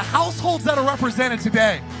 but for the households that are represented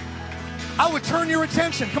today. I would turn your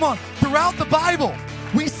attention, come on, throughout the Bible,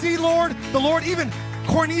 we see the Lord, even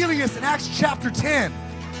Cornelius in Acts chapter 10.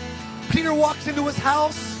 Peter walks into his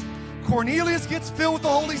house, Cornelius gets filled with the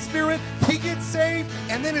Holy Spirit, he gets saved,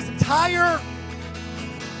 and then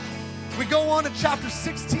we go on to chapter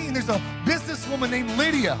 16, there's a businesswoman named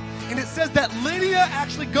Lydia, and it says that Lydia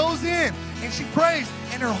actually goes in and she prays,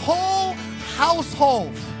 and her whole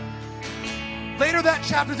household. Later that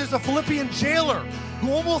chapter, there's a Philippian jailer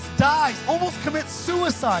who almost dies, almost commits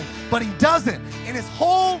suicide, but he doesn't, in his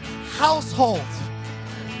whole household.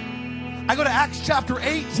 I go to Acts chapter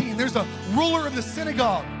 18. There's a ruler of the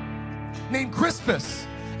synagogue named Crispus,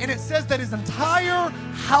 and it says that his entire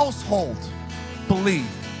household believed.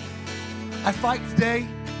 I fight today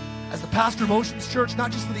as the pastor of Oceans Church,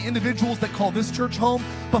 not just for the individuals that call this church home,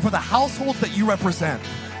 but for the households that you represent.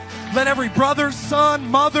 Let every brother, son,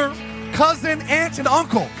 mother, cousin, aunt, and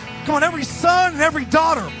uncle, come on, every son and every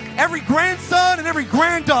daughter, every grandson and every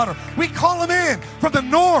granddaughter, we call them in from the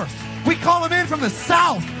north. We call them in from the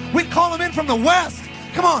south. We call them in from the west.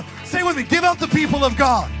 Come on, say with me, give up the people of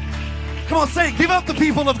God. Come on, say it, give up the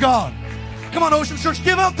people of God. Come on, Ocean Church,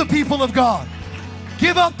 give up the people of God.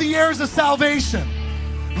 Give up the heirs of salvation.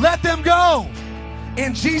 Let them go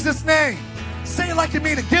in Jesus' name. Say it like you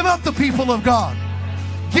mean it. Give up the people of God.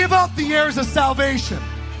 Give up the heirs of salvation.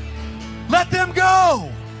 Let them go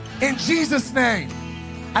in Jesus' name.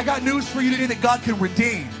 I got news for you today that God can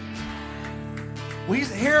redeem. Well,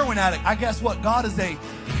 he's a heroin addict. I guess what? God is a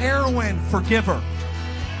heroin forgiver.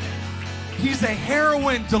 He's a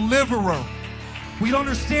heroin deliverer. We don't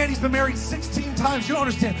understand. He's been married 16 times. You don't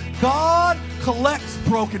understand. God collects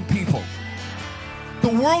broken people. The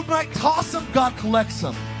world might toss them. God collects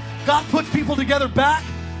them. God puts people together back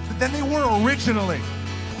than they were originally.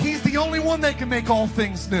 He's the only one that can make all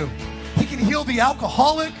things new. He can heal the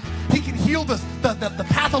alcoholic. He can heal the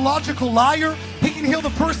pathological liar. He can heal the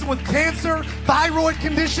person with cancer, thyroid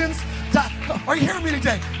conditions. Are you hearing me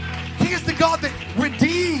today? He is the God that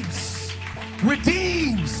redeems.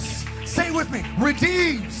 Redeems. Say it with me.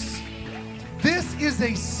 Redeems. This is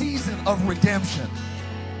a season of redemption.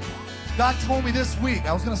 God told me this week,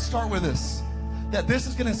 I was going to start with this, that this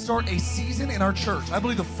is going to start a season in our church. I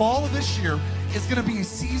believe the fall of this year is going to be a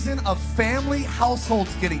season of family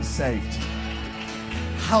households getting saved.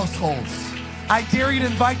 Households. I dare you to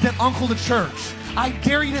invite that uncle to church. I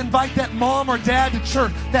dare you to invite that mom or dad to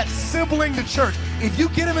church, that sibling to church. If you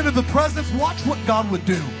get him into the presence, watch what God would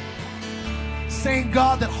do. Same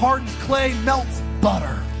God that hardens clay melts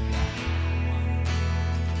butter.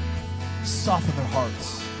 Soften their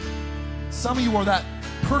hearts. Some of you are that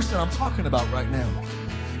person I'm talking about right now.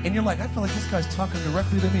 And you're like, I feel like this guy's talking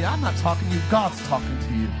directly to me. I'm not talking to you. God's talking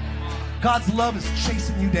to you. God's love is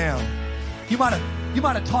chasing you down. You might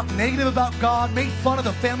have talked negative about God, made fun of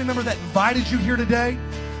the family member that invited you here today,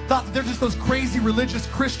 thought that they're just those crazy religious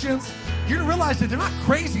Christians. You're going to realize that they're not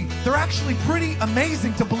crazy. They're actually pretty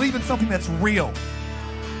amazing to believe in something that's real.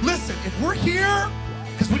 Listen, if we're here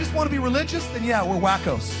because we just want to be religious, then yeah, we're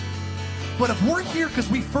wackos. But if we're here because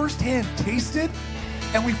we firsthand tasted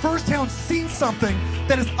and we firsthand seen something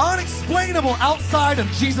that is unexplainable outside of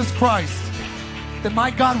Jesus Christ, then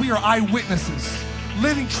my God, we are eyewitnesses,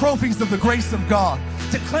 living trophies of the grace of God,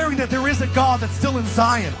 declaring that there is a God that's still in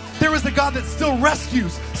Zion. There is a God that still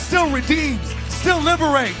rescues, still redeems, still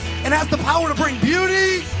liberates, and has the power to bring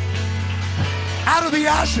beauty out of the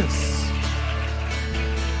ashes.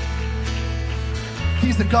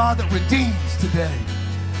 He's the God that redeems today.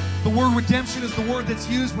 The word redemption is the word that's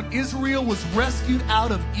used when Israel was rescued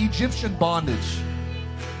out of Egyptian bondage.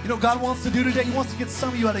 You know what God wants to do today? He wants to get some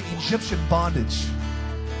of you out of Egyptian bondage.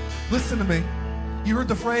 Listen to me. You heard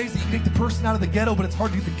the phrase that you can take the person out of the ghetto, but it's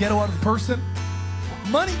hard to get the ghetto out of the person.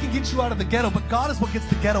 Money can get you out of the ghetto, but God is what gets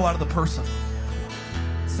the ghetto out of the person.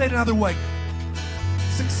 Say it another way.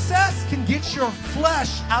 Success can get your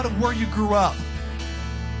flesh out of where you grew up,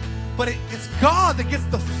 but it's God that gets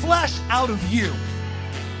the flesh out of you.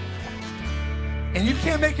 And you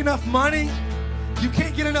can't make enough money. You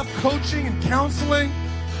can't get enough coaching and counseling.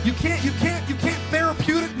 You can't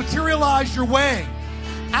therapeutic materialize your way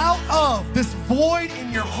out of this void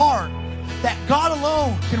in your heart that God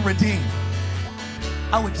alone can redeem.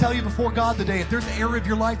 I would tell you before God today, if there's an area of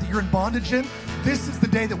your life that you're in bondage in, this is the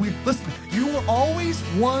day that listen, you are always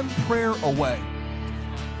one prayer away.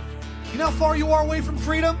 You know how far you are away from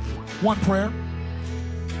freedom? One prayer.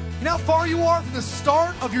 You know how far you are from the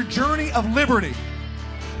start of your journey of liberty?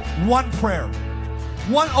 One prayer.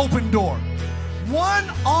 One open door. One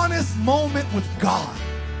honest moment with God.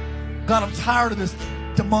 God, I'm tired of this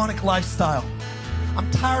demonic lifestyle.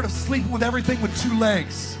 I'm tired of sleeping with everything with two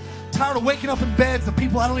legs. Tired of waking up in beds of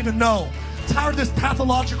people I don't even know. Tired of this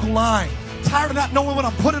pathological lying. Tired of not knowing what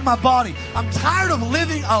I'm putting in my body. I'm tired of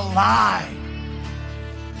living a lie.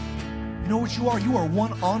 You know what you are? You are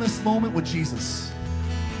one honest moment with Jesus,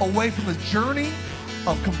 away from the journey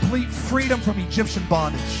of complete freedom from Egyptian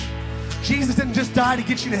bondage. Jesus didn't just die to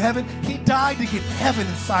get you to heaven. He died to get heaven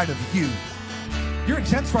inside of you. You're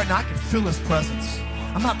intense right now. I can feel His presence.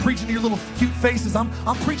 I'm not preaching to your little cute faces. I'm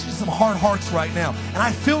preaching to some hard hearts right now. And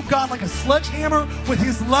I feel God like a sledgehammer with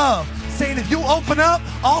His love, saying, if you open up,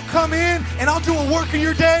 I'll come in and I'll do a work in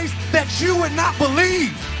your days that you would not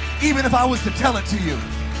believe, even if I was to tell it to you.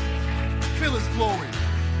 Feel His glory.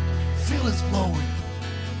 Feel His glory.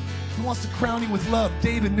 He wants to crown you with love.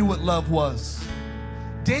 David knew what love was.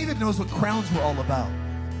 David knows what crowns were all about.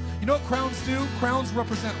 You know what crowns do? Crowns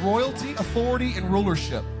represent royalty, authority, and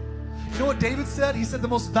rulership. You know what David said? He said the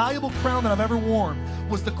most valuable crown that I've ever worn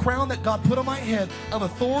was the crown that God put on my head of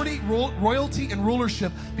authority, royalty, and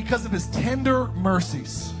rulership because of His tender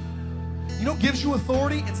mercies. You know what gives you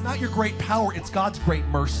authority? It's not your great power, it's God's great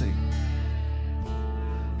mercy.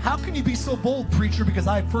 How can you be so bold, preacher? Because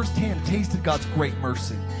I firsthand tasted God's great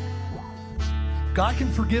mercy. God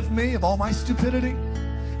can forgive me of all my stupidity.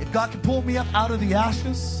 If God can pull me up out of the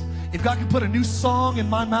ashes, if God can put a new song in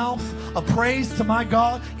my mouth, a praise to my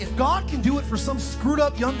God, if God can do it for some screwed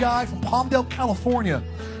up young guy from Palmdale, California,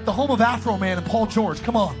 the home of Afro Man and Paul George,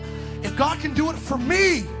 come on. If God can do it for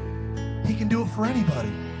me, he can do it for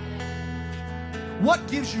anybody. What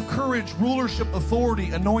gives you courage, rulership,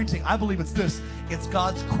 authority, anointing? I believe it's this. It's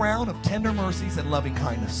God's crown of tender mercies and loving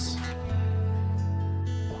kindness.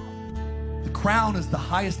 The crown is the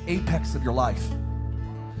highest apex of your life.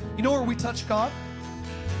 You know where we touch God?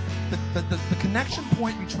 The connection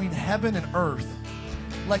point between heaven and earth,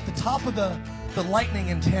 like the top of the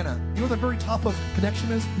lightning antenna. You know where the very top of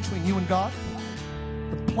connection is between you and God?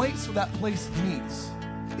 The place where that place meets,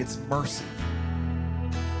 it's mercy.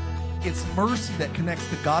 It's mercy that connects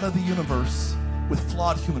the God of the universe with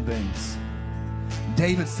flawed human beings.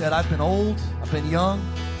 David said, I've been old, I've been young.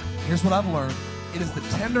 Here's what I've learned. It is the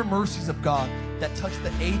tender mercies of God that touch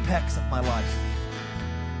the apex of my life.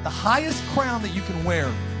 The highest crown that you can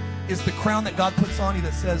wear is the crown that God puts on you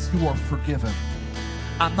that says you are forgiven.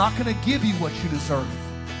 I'm not going to give you what you deserve.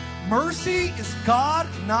 Mercy is God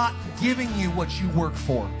not giving you what you work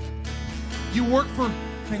for. You work for,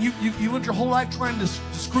 and you lived your whole life trying to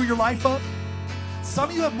screw your life up. Some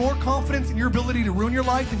of you have more confidence in your ability to ruin your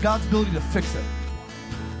life than God's ability to fix it.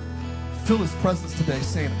 Feel his presence today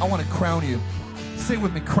saying, I want to crown you. Say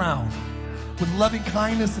with me, crown. With loving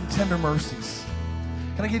kindness and tender mercies.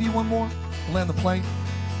 Can I give you one more? I'll land the plane.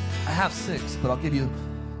 I have 6, but I'll give you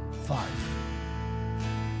 5.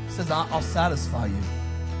 It says, I'll satisfy you.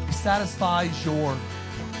 He satisfies your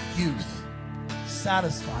youth.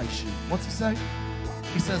 Satisfies you. What's he say?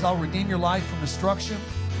 He says, I'll redeem your life from destruction.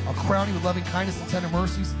 I'll crown you with loving kindness and tender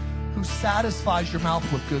mercies. Who satisfies your mouth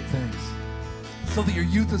with good things, so that your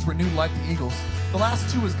youth is renewed like the eagles. The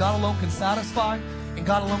last 2 is God alone can satisfy and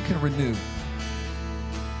God alone can renew.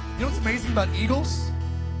 You know what's amazing about eagles?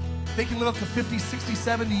 They can live up to 50, 60,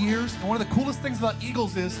 70 years. And one of the coolest things about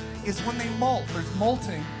eagles is when they molt, there's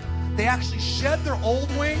molting, they actually shed their old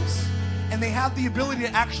wings and they have the ability to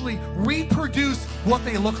actually reproduce what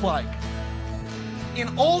they look like.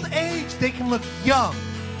 In old age, they can look young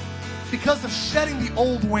because of shedding the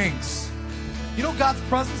old wings. You know what God's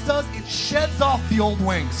presence does? It sheds off the old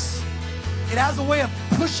wings. It has a way of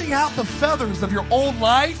pushing out the feathers of your old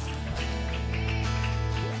life.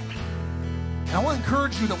 And I want to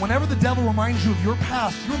encourage you that whenever the devil reminds you of your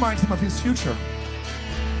past, you remind him of his future.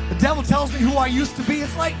 The devil tells me who I used to be.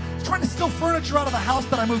 It's like he's trying to steal furniture out of the house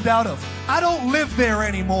that I moved out of. I don't live there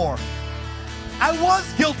anymore. I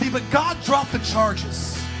was guilty, but God dropped the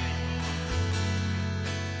charges.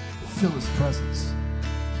 Feel his presence.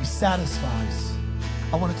 He satisfies.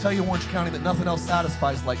 I want to tell you, Orange County, that nothing else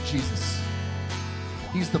satisfies like Jesus.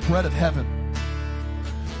 He's the bread of heaven.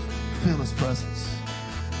 Feel his presence.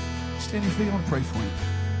 Stand your feet. I want to pray for you.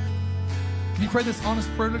 Can you pray this honest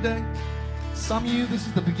prayer today? Some of you, this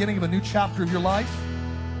is the beginning of a new chapter of your life.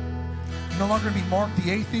 You're no longer going to be Mark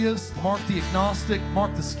the atheist, Mark the agnostic,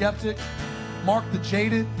 Mark the skeptic, Mark the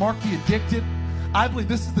jaded, Mark the addicted. I believe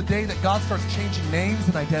this is the day that God starts changing names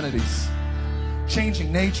and identities,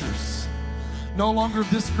 changing natures. No longer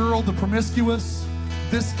this girl, the promiscuous,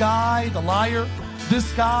 this guy, the liar,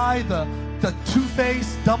 this guy, the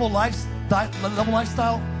two-faced, double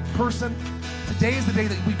lifestyle person. Today is the day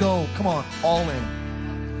that we go, come on, all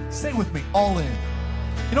in. Say with me, all in.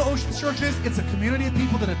 You know what Ocean Church is? It's a community of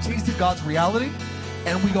people that have tasted God's reality,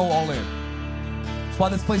 and we go all in. That's why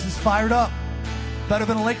this place is fired up. Better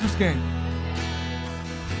than a Lakers game.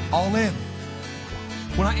 All in.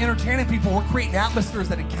 We're not entertaining people, we're creating atmospheres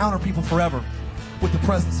that encounter people forever with the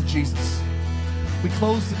presence of Jesus. We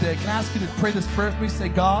close today. Can I ask you to pray this prayer with me? Say,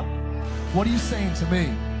 God, what are you saying to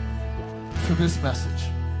me through this message?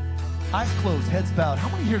 Eyes closed, heads bowed. How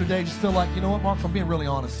many here today just feel like, you know what, Mark, I'm being really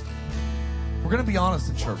honest. We're going to be honest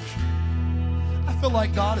in church. I feel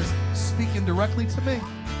like God is speaking directly to me.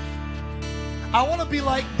 I want to be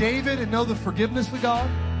like David and know the forgiveness of God,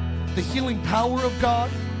 the healing power of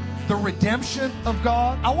God, the redemption of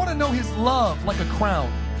God. I want to know his love like a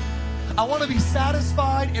crown. I want to be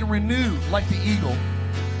satisfied and renewed like the eagle.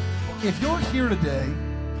 If you're here today,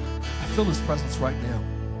 I feel his presence right now.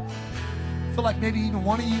 I feel like maybe even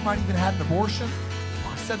one of you might even have had an abortion.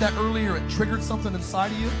 I said that earlier, it triggered something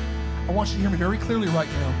inside of you. I want you to hear me very clearly right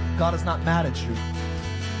now. God is not mad at you.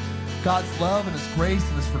 God's love and his grace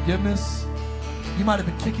and his forgiveness. You might have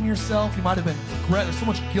been kicking yourself. You might have been regret. There's so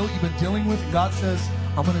much guilt you've been dealing with. And God says,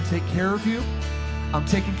 I'm going to take care of you. I'm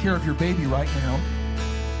taking care of your baby right now.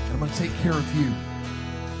 And I'm going to take care of you.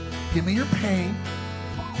 Give me your pain.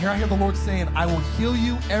 Here I hear the Lord saying, I will heal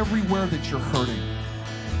you everywhere that you're hurting.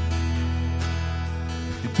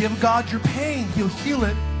 You give God your pain, he'll heal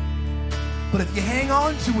it. But if you hang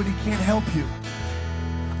on to it, he can't help you.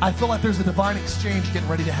 I feel like there's a divine exchange getting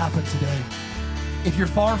ready to happen today. If you're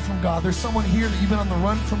far from God, there's someone here that you've been on the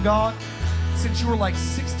run from God since you were like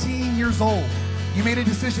 16 years old. You made a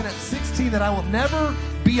decision at 16 that I will never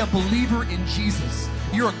be a believer in Jesus.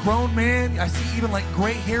 You're a grown man. I see even like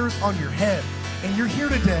gray hairs on your head. And you're here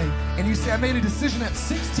today and you say, I made a decision at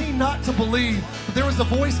 16 not to believe, but there was a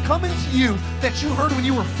voice coming to you that you heard when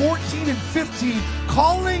you were 14 and 15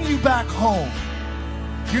 calling you back home.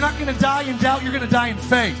 You're not going to die in doubt, you're going to die in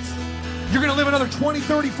faith. You're going to live another 20,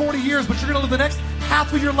 30, 40 years, but you're going to live the next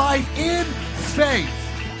half of your life in faith.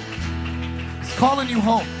 He's calling you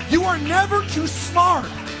home. You are never too smart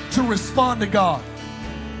to respond to God.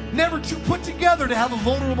 Never too put together to have a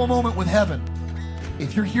vulnerable moment with heaven.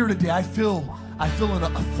 If you're here today, I feel an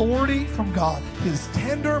authority from God. His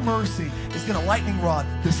tender mercy is going to lightning rod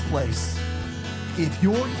this place. If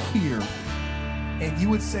you're here and you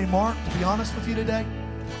would say, Mark, to be honest with you today,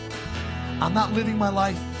 I'm not living my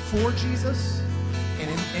life for Jesus and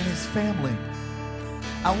in his family.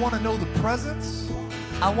 I want to know the presence.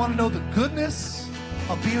 I want to know the goodness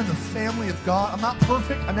of being in the family of God. I'm not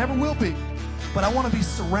perfect. I never will be. But I want to be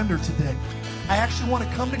surrendered today. I actually want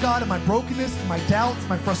to come to God in my brokenness, and my doubts,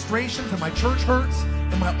 my frustrations, and my church hurts,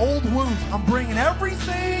 and my old wounds. I'm bringing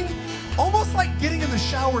everything, almost like getting in the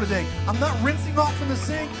shower today. I'm not rinsing off in the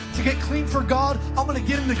sink to get clean for God. I'm going to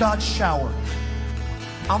get into God's shower.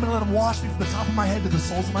 I'm going to let him wash me from the top of my head to the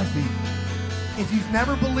soles of my feet. If you've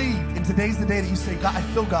never believed, and today's the day that you say, God, I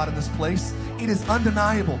feel God in this place, it is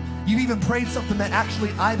undeniable. You've even prayed something that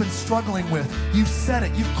actually I've been struggling with. You've said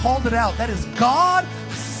it. You've called it out. That is God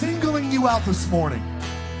singling you out this morning.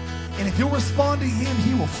 And if you'll respond to him,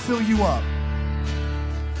 he will fill you up.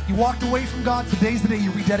 You walked away from God. Today's the day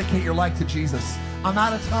you rededicate your life to Jesus. I'm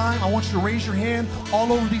out of time. I want you to raise your hand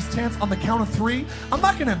all over these tents on the count of 3. I'm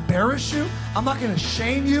not going to embarrass you. I'm not going to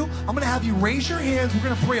shame you. I'm going to have you raise your hands. We're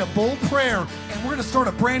going to pray a bold prayer, and we're going to start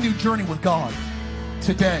a brand new journey with God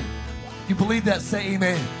today. If you believe that, say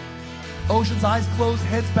amen. Ocean's eyes closed,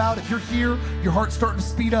 heads bowed. If you're here, your heart's starting to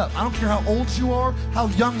speed up. I don't care how old you are, how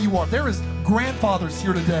young you are. There is grandfathers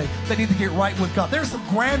here today that need to get right with God. There's some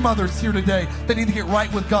grandmothers here today that need to get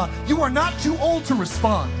right with God. You are not too old to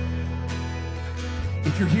respond.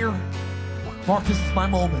 If you're here, Mark, this is my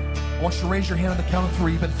moment. I want you to raise your hand on the count of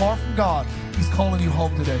 3. You've been far from God. He's calling you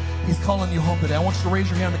home today. He's calling you home today. I want you to raise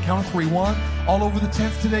your hand on the count of 3. 1, all over the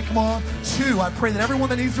tents today, come on. 2, I pray that everyone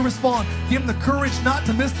that needs to respond, give them the courage not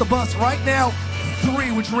to miss the bus right now.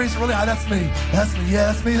 3, would you raise it really high? That's me. That's me.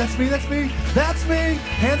 Yeah, that's me. That's me. That's me. That's me.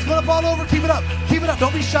 Hands going up all over. Keep it up. Keep it up.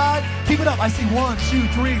 Don't be shy. Keep it up. I see 1, 2,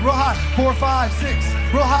 3, real high. 4, 5, 6,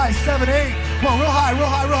 real high. 7, 8. Come on, real high, real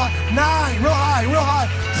high, real high. 9, real high, real high.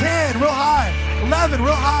 10, real high. 11,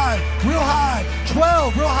 real high, real high.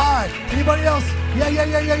 12, real high. Anybody else?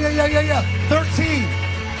 Yeah. 13.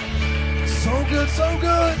 So good, so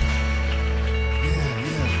good.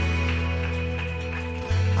 Yeah.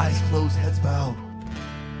 Eyes closed, heads bowed.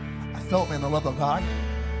 I felt, man, the love of God.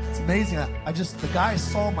 It's amazing. The guy I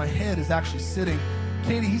saw in my head is actually sitting.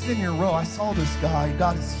 Katie, he's in your row. I saw this guy.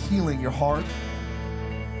 God is healing your heart.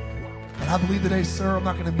 And I believe today, sir, I'm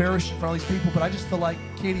not going to embarrass you in front of these people, but I just feel like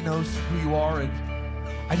Katie knows who you are, and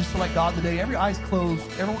I just feel like God today, every eye's closed,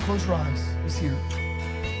 everyone close your eyes. He's here.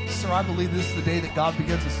 Sir, I believe this is the day that God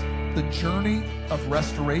begins the journey of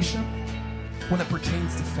restoration when it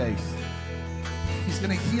pertains to faith. He's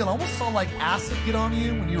going to heal. I almost saw like acid get on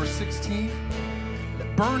you when you were 16.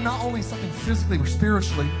 That burned not only something physically or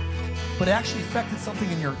spiritually, but it actually affected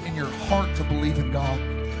something in your heart to believe in God.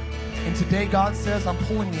 And today God says, I'm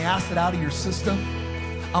pulling the acid out of your system.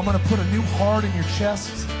 I'm going to put a new heart in your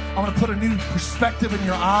chest. I'm going to put a new perspective in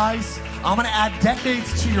your eyes. I'm going to add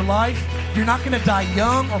decades to your life. You're not going to die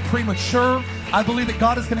young or premature. I believe that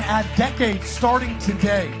God is going to add decades starting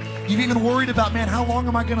today. You've even worried about, man, how long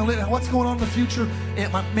am I going to live? What's going on in the future?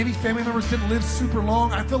 Maybe family members didn't live super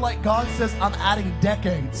long. I feel like God says, I'm adding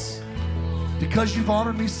decades. Because you've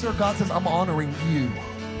honored me, sir, God says, I'm honoring you.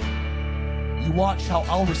 You watch how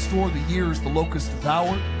I'll restore the years the locust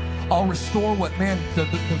devoured. I'll restore what, man, the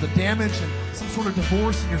damage and some sort of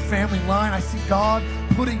divorce in your family line. I see God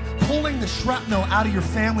pulling the shrapnel out of your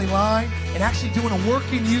family line and actually doing a work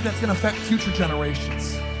in you that's going to affect future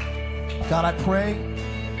generations. God, I pray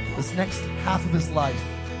this next half of his life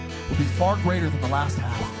will be far greater than the last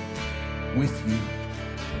half with you.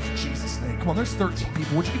 In Jesus' name. Come on, there's 13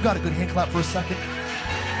 people. Would you give God a good hand clap for a second?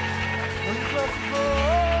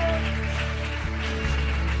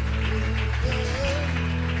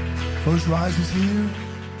 Close your eyes, who's here?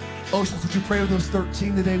 Oceans, would you pray with those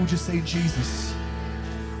 13 today? Would you say, Jesus,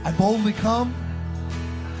 I boldly come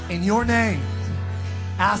in your name,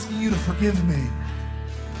 asking you to forgive me,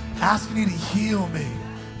 asking you to heal me,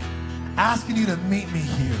 asking you to meet me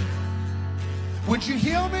here. Would you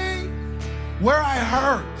heal me where I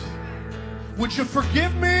hurt? Would you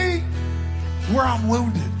forgive me where I'm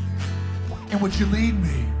wounded? And would you lead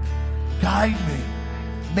me, guide me,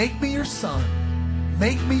 make me your son,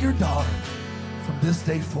 make me your daughter from this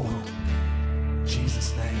day forward. In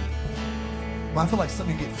Jesus' name. Well, I feel like some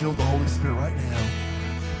of you get filled with the Holy Spirit right now.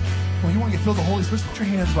 Well, you want to get filled with the Holy Spirit? Put your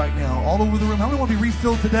hands right now all over the room. How many want to be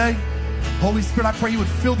refilled today? Holy Spirit, I pray you would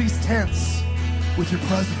fill these tents with your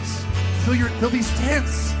presence. Fill these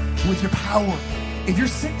tents with your power. If you're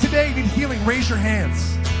sick today, you need healing, raise your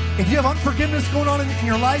hands. If you have unforgiveness going on in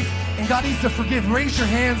your life and God needs to forgive, raise your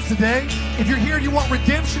hands today. If you're here and you want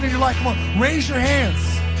redemption in your life, come on, raise your hands.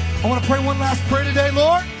 I want to pray one last prayer today.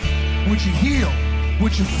 Lord, would you heal?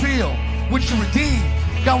 Would you feel? Would you redeem?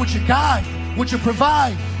 God, would you guide? Would you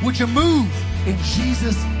provide? Would you move? In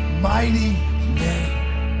Jesus' mighty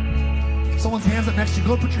name. Someone's hands up next to you.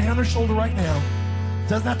 Go put your hand on their shoulder right now. It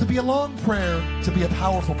doesn't have to be a long prayer to be a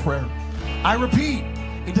powerful prayer. I repeat,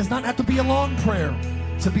 it does not have to be a long prayer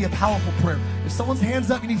to be a powerful prayer. If someone's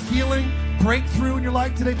hands up, you need healing, breakthrough in your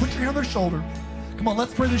life today, put your hand on their shoulder. Come on,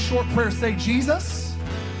 let's pray this short prayer. Say, Jesus,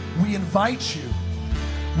 we invite you.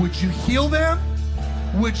 Would you heal them?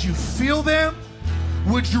 Would you feel them?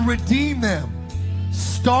 Would you redeem them?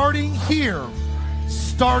 Starting here,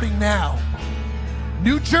 starting now.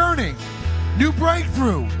 New journey, new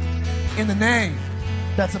breakthrough in the name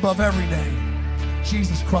that's above every name,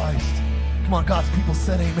 Jesus Christ. Come on, God's people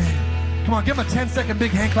said amen. Come on, give him a 10-second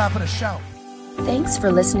big hand clap and a shout. Thanks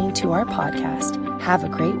for listening to our podcast. Have a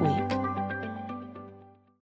great week.